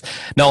paybacks.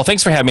 No,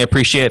 thanks for having me. I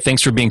appreciate it.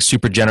 Thanks for being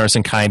super generous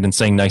and kind and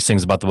saying nice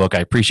things about the book. I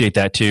appreciate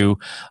that too.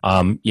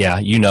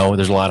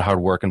 There's a lot of hard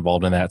work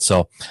involved in that.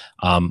 So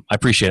I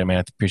appreciate it, man.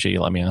 I appreciate you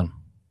letting me on.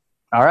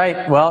 All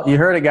right. Well, you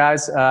heard it,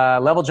 guys.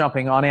 Level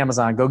Jumping on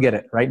Amazon. Go get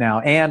it right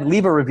now and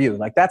leave a review.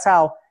 Like that's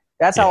how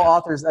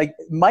authors, like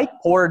Mike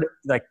poured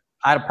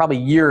probably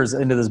years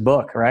into this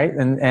book, right?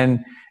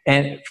 And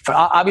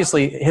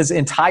obviously his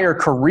entire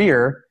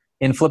career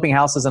in flipping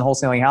houses and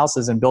wholesaling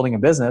houses and building a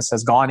business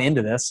has gone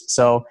into this.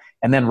 So,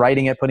 and then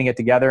writing it, putting it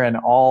together, and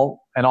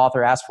all an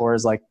author asks for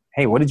is like,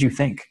 hey, what did you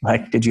think?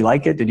 Like, did you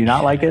like it? Did you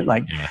not like it?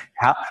 Like,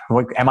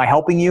 am I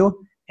helping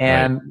you?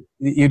 And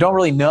you don't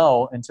really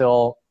know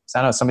until, I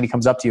don't know, somebody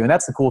comes up to you. And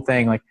that's the cool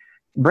thing. Like,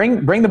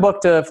 bring the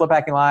book to Flip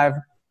Packing Live.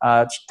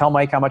 Tell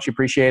Mike how much you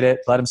appreciate it.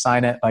 Let him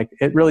sign it. Like,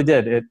 it really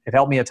did. It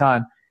helped me a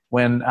ton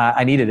when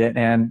I needed it.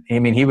 And I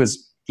mean,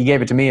 he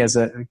gave it to me as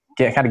a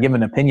kind of give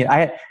an opinion.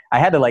 I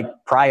had to like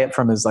pry it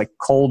from his like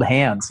cold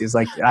hands. He's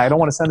like, I don't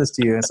want to send this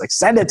to you. It's like,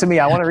 send it to me.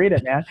 I want to read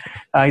it, man.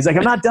 He's like,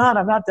 I'm not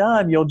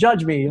done. You'll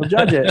judge me. You'll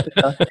judge it.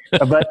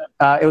 But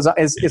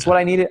it's what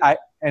I needed.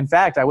 In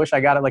fact, I wish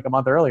I got it like a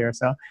month earlier.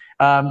 So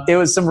it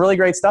was some really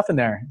great stuff in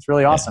there. It's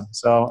really awesome.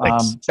 So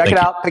check it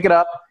out, pick it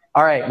up.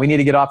 All right, we need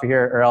to get off of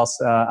here, or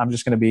else I'm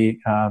just going to be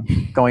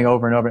going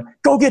over and over.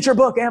 Go get your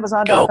book,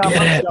 Amazon.com. Go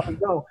get it.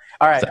 Go.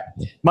 All right,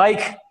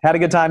 Mike, had a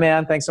good time,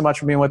 man. Thanks so much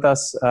for being with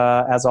us.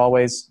 As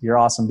always, you're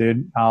awesome,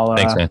 dude.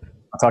 Thanks, man.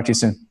 I'll talk to you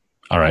soon.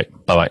 All right,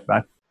 bye-bye.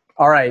 Bye.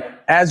 All right,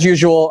 as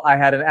usual, I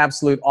had an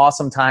absolute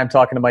awesome time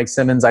talking to Mike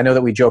Simmons. I know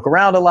that we joke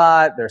around a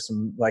lot. There's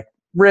some like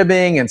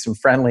ribbing and some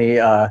friendly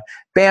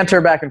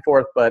banter back and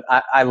forth, but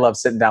I love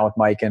sitting down with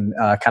Mike and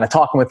kind of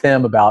talking with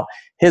him about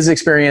his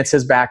experience,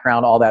 his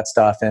background, all that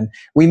stuff. And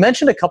we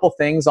mentioned a couple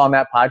things on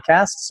that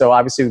podcast. So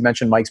obviously we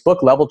mentioned Mike's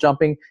book, Level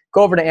Jumping.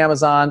 Go over to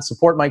Amazon,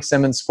 support Mike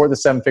Simmons, support the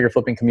 7-Figure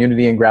Flipping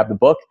community, and grab the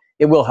book.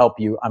 It will help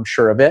you, I'm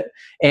sure of it.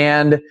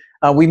 And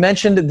we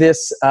mentioned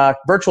this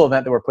virtual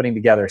event that we're putting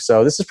together.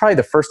 So this is probably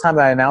the first time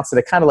that I announced it.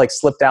 It kind of like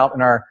slipped out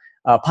in our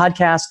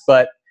podcast,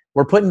 but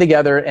we're putting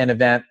together an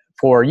event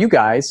for you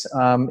guys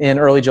in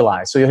early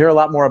July. So you'll hear a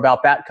lot more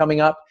about that coming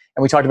up.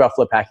 And we talked about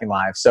Flip Packing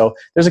Live. So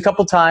there's a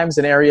couple times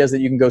and areas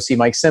that you can go see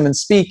Mike Simmons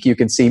speak. You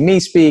can see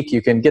me speak.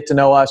 You can get to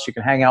know us. You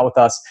can hang out with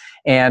us.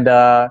 And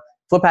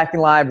Flip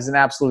Packing Live is an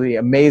absolutely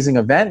amazing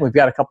event. We've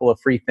got a couple of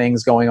free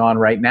things going on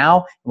right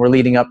now. We're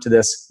leading up to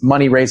this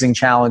money-raising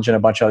challenge and a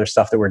bunch of other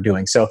stuff that we're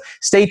doing. So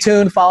stay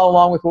tuned. Follow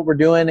along with what we're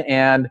doing.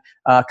 And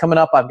coming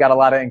up, I've got a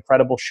lot of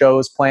incredible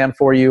shows planned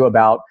for you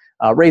about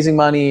raising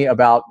money,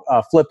 about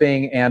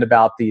flipping, and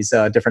about these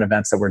different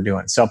events that we're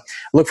doing. So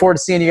look forward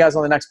to seeing you guys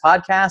on the next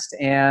podcast,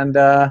 and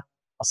I'll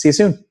see you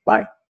soon.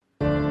 Bye.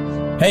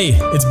 Hey,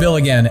 it's Bill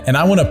again, and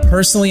I want to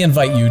personally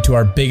invite you to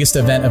our biggest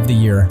event of the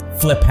year,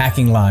 Flip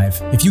Hacking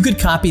Live. If you could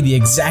copy the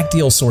exact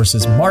deal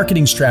sources,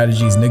 marketing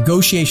strategies,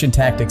 negotiation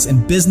tactics,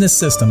 and business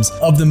systems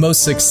of the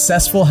most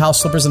successful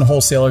house flippers and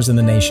wholesalers in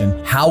the nation,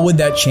 how would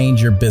that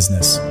change your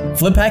business?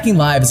 Flip Hacking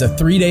Live is a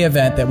 3-day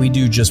event that we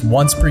do just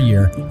once per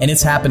year, and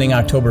it's happening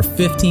October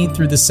 15th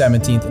through the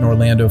 17th in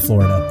Orlando,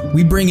 Florida.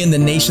 We bring in the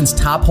nation's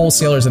top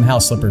wholesalers and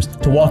house flippers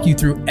to walk you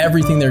through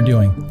everything they're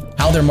doing.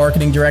 How they're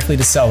marketing directly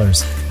to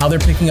sellers, how they're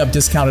picking up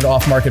discounted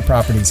off-market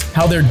properties,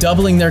 how they're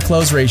doubling their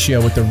close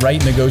ratio with the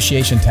right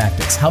negotiation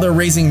tactics, how they're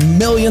raising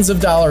millions of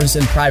dollars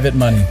in private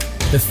money,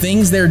 the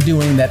things they're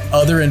doing that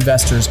other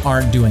investors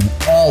aren't doing,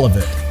 all of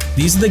it.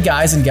 These are the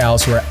guys and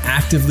gals who are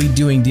actively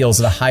doing deals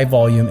at a high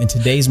volume in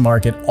today's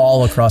market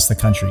all across the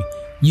country.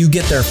 You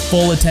get their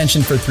full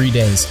attention for 3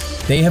 days.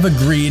 They have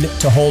agreed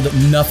to hold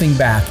nothing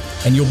back,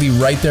 and you'll be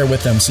right there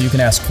with them so you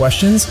can ask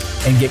questions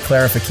and get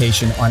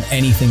clarification on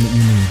anything that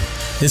you need.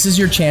 This is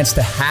your chance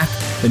to hack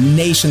the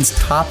nation's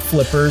top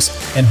flippers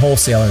and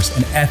wholesalers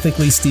and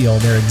ethically steal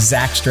their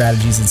exact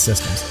strategies and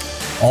systems.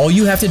 All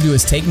you have to do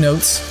is take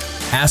notes,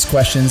 ask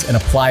questions, and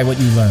apply what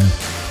you learn.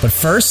 But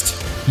first,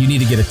 you need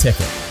to get a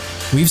ticket.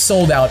 We've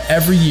sold out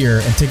every year,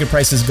 and ticket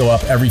prices go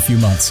up every few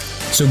months.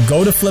 So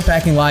go to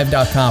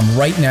fliphackinglive.com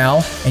right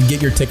now and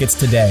get your tickets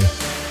today.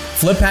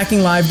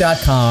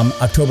 fliphackinglive.com,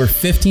 October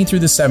 15th through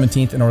the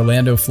 17th in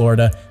Orlando,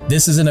 Florida.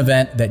 This is an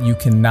event that you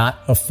cannot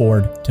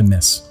afford to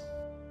miss.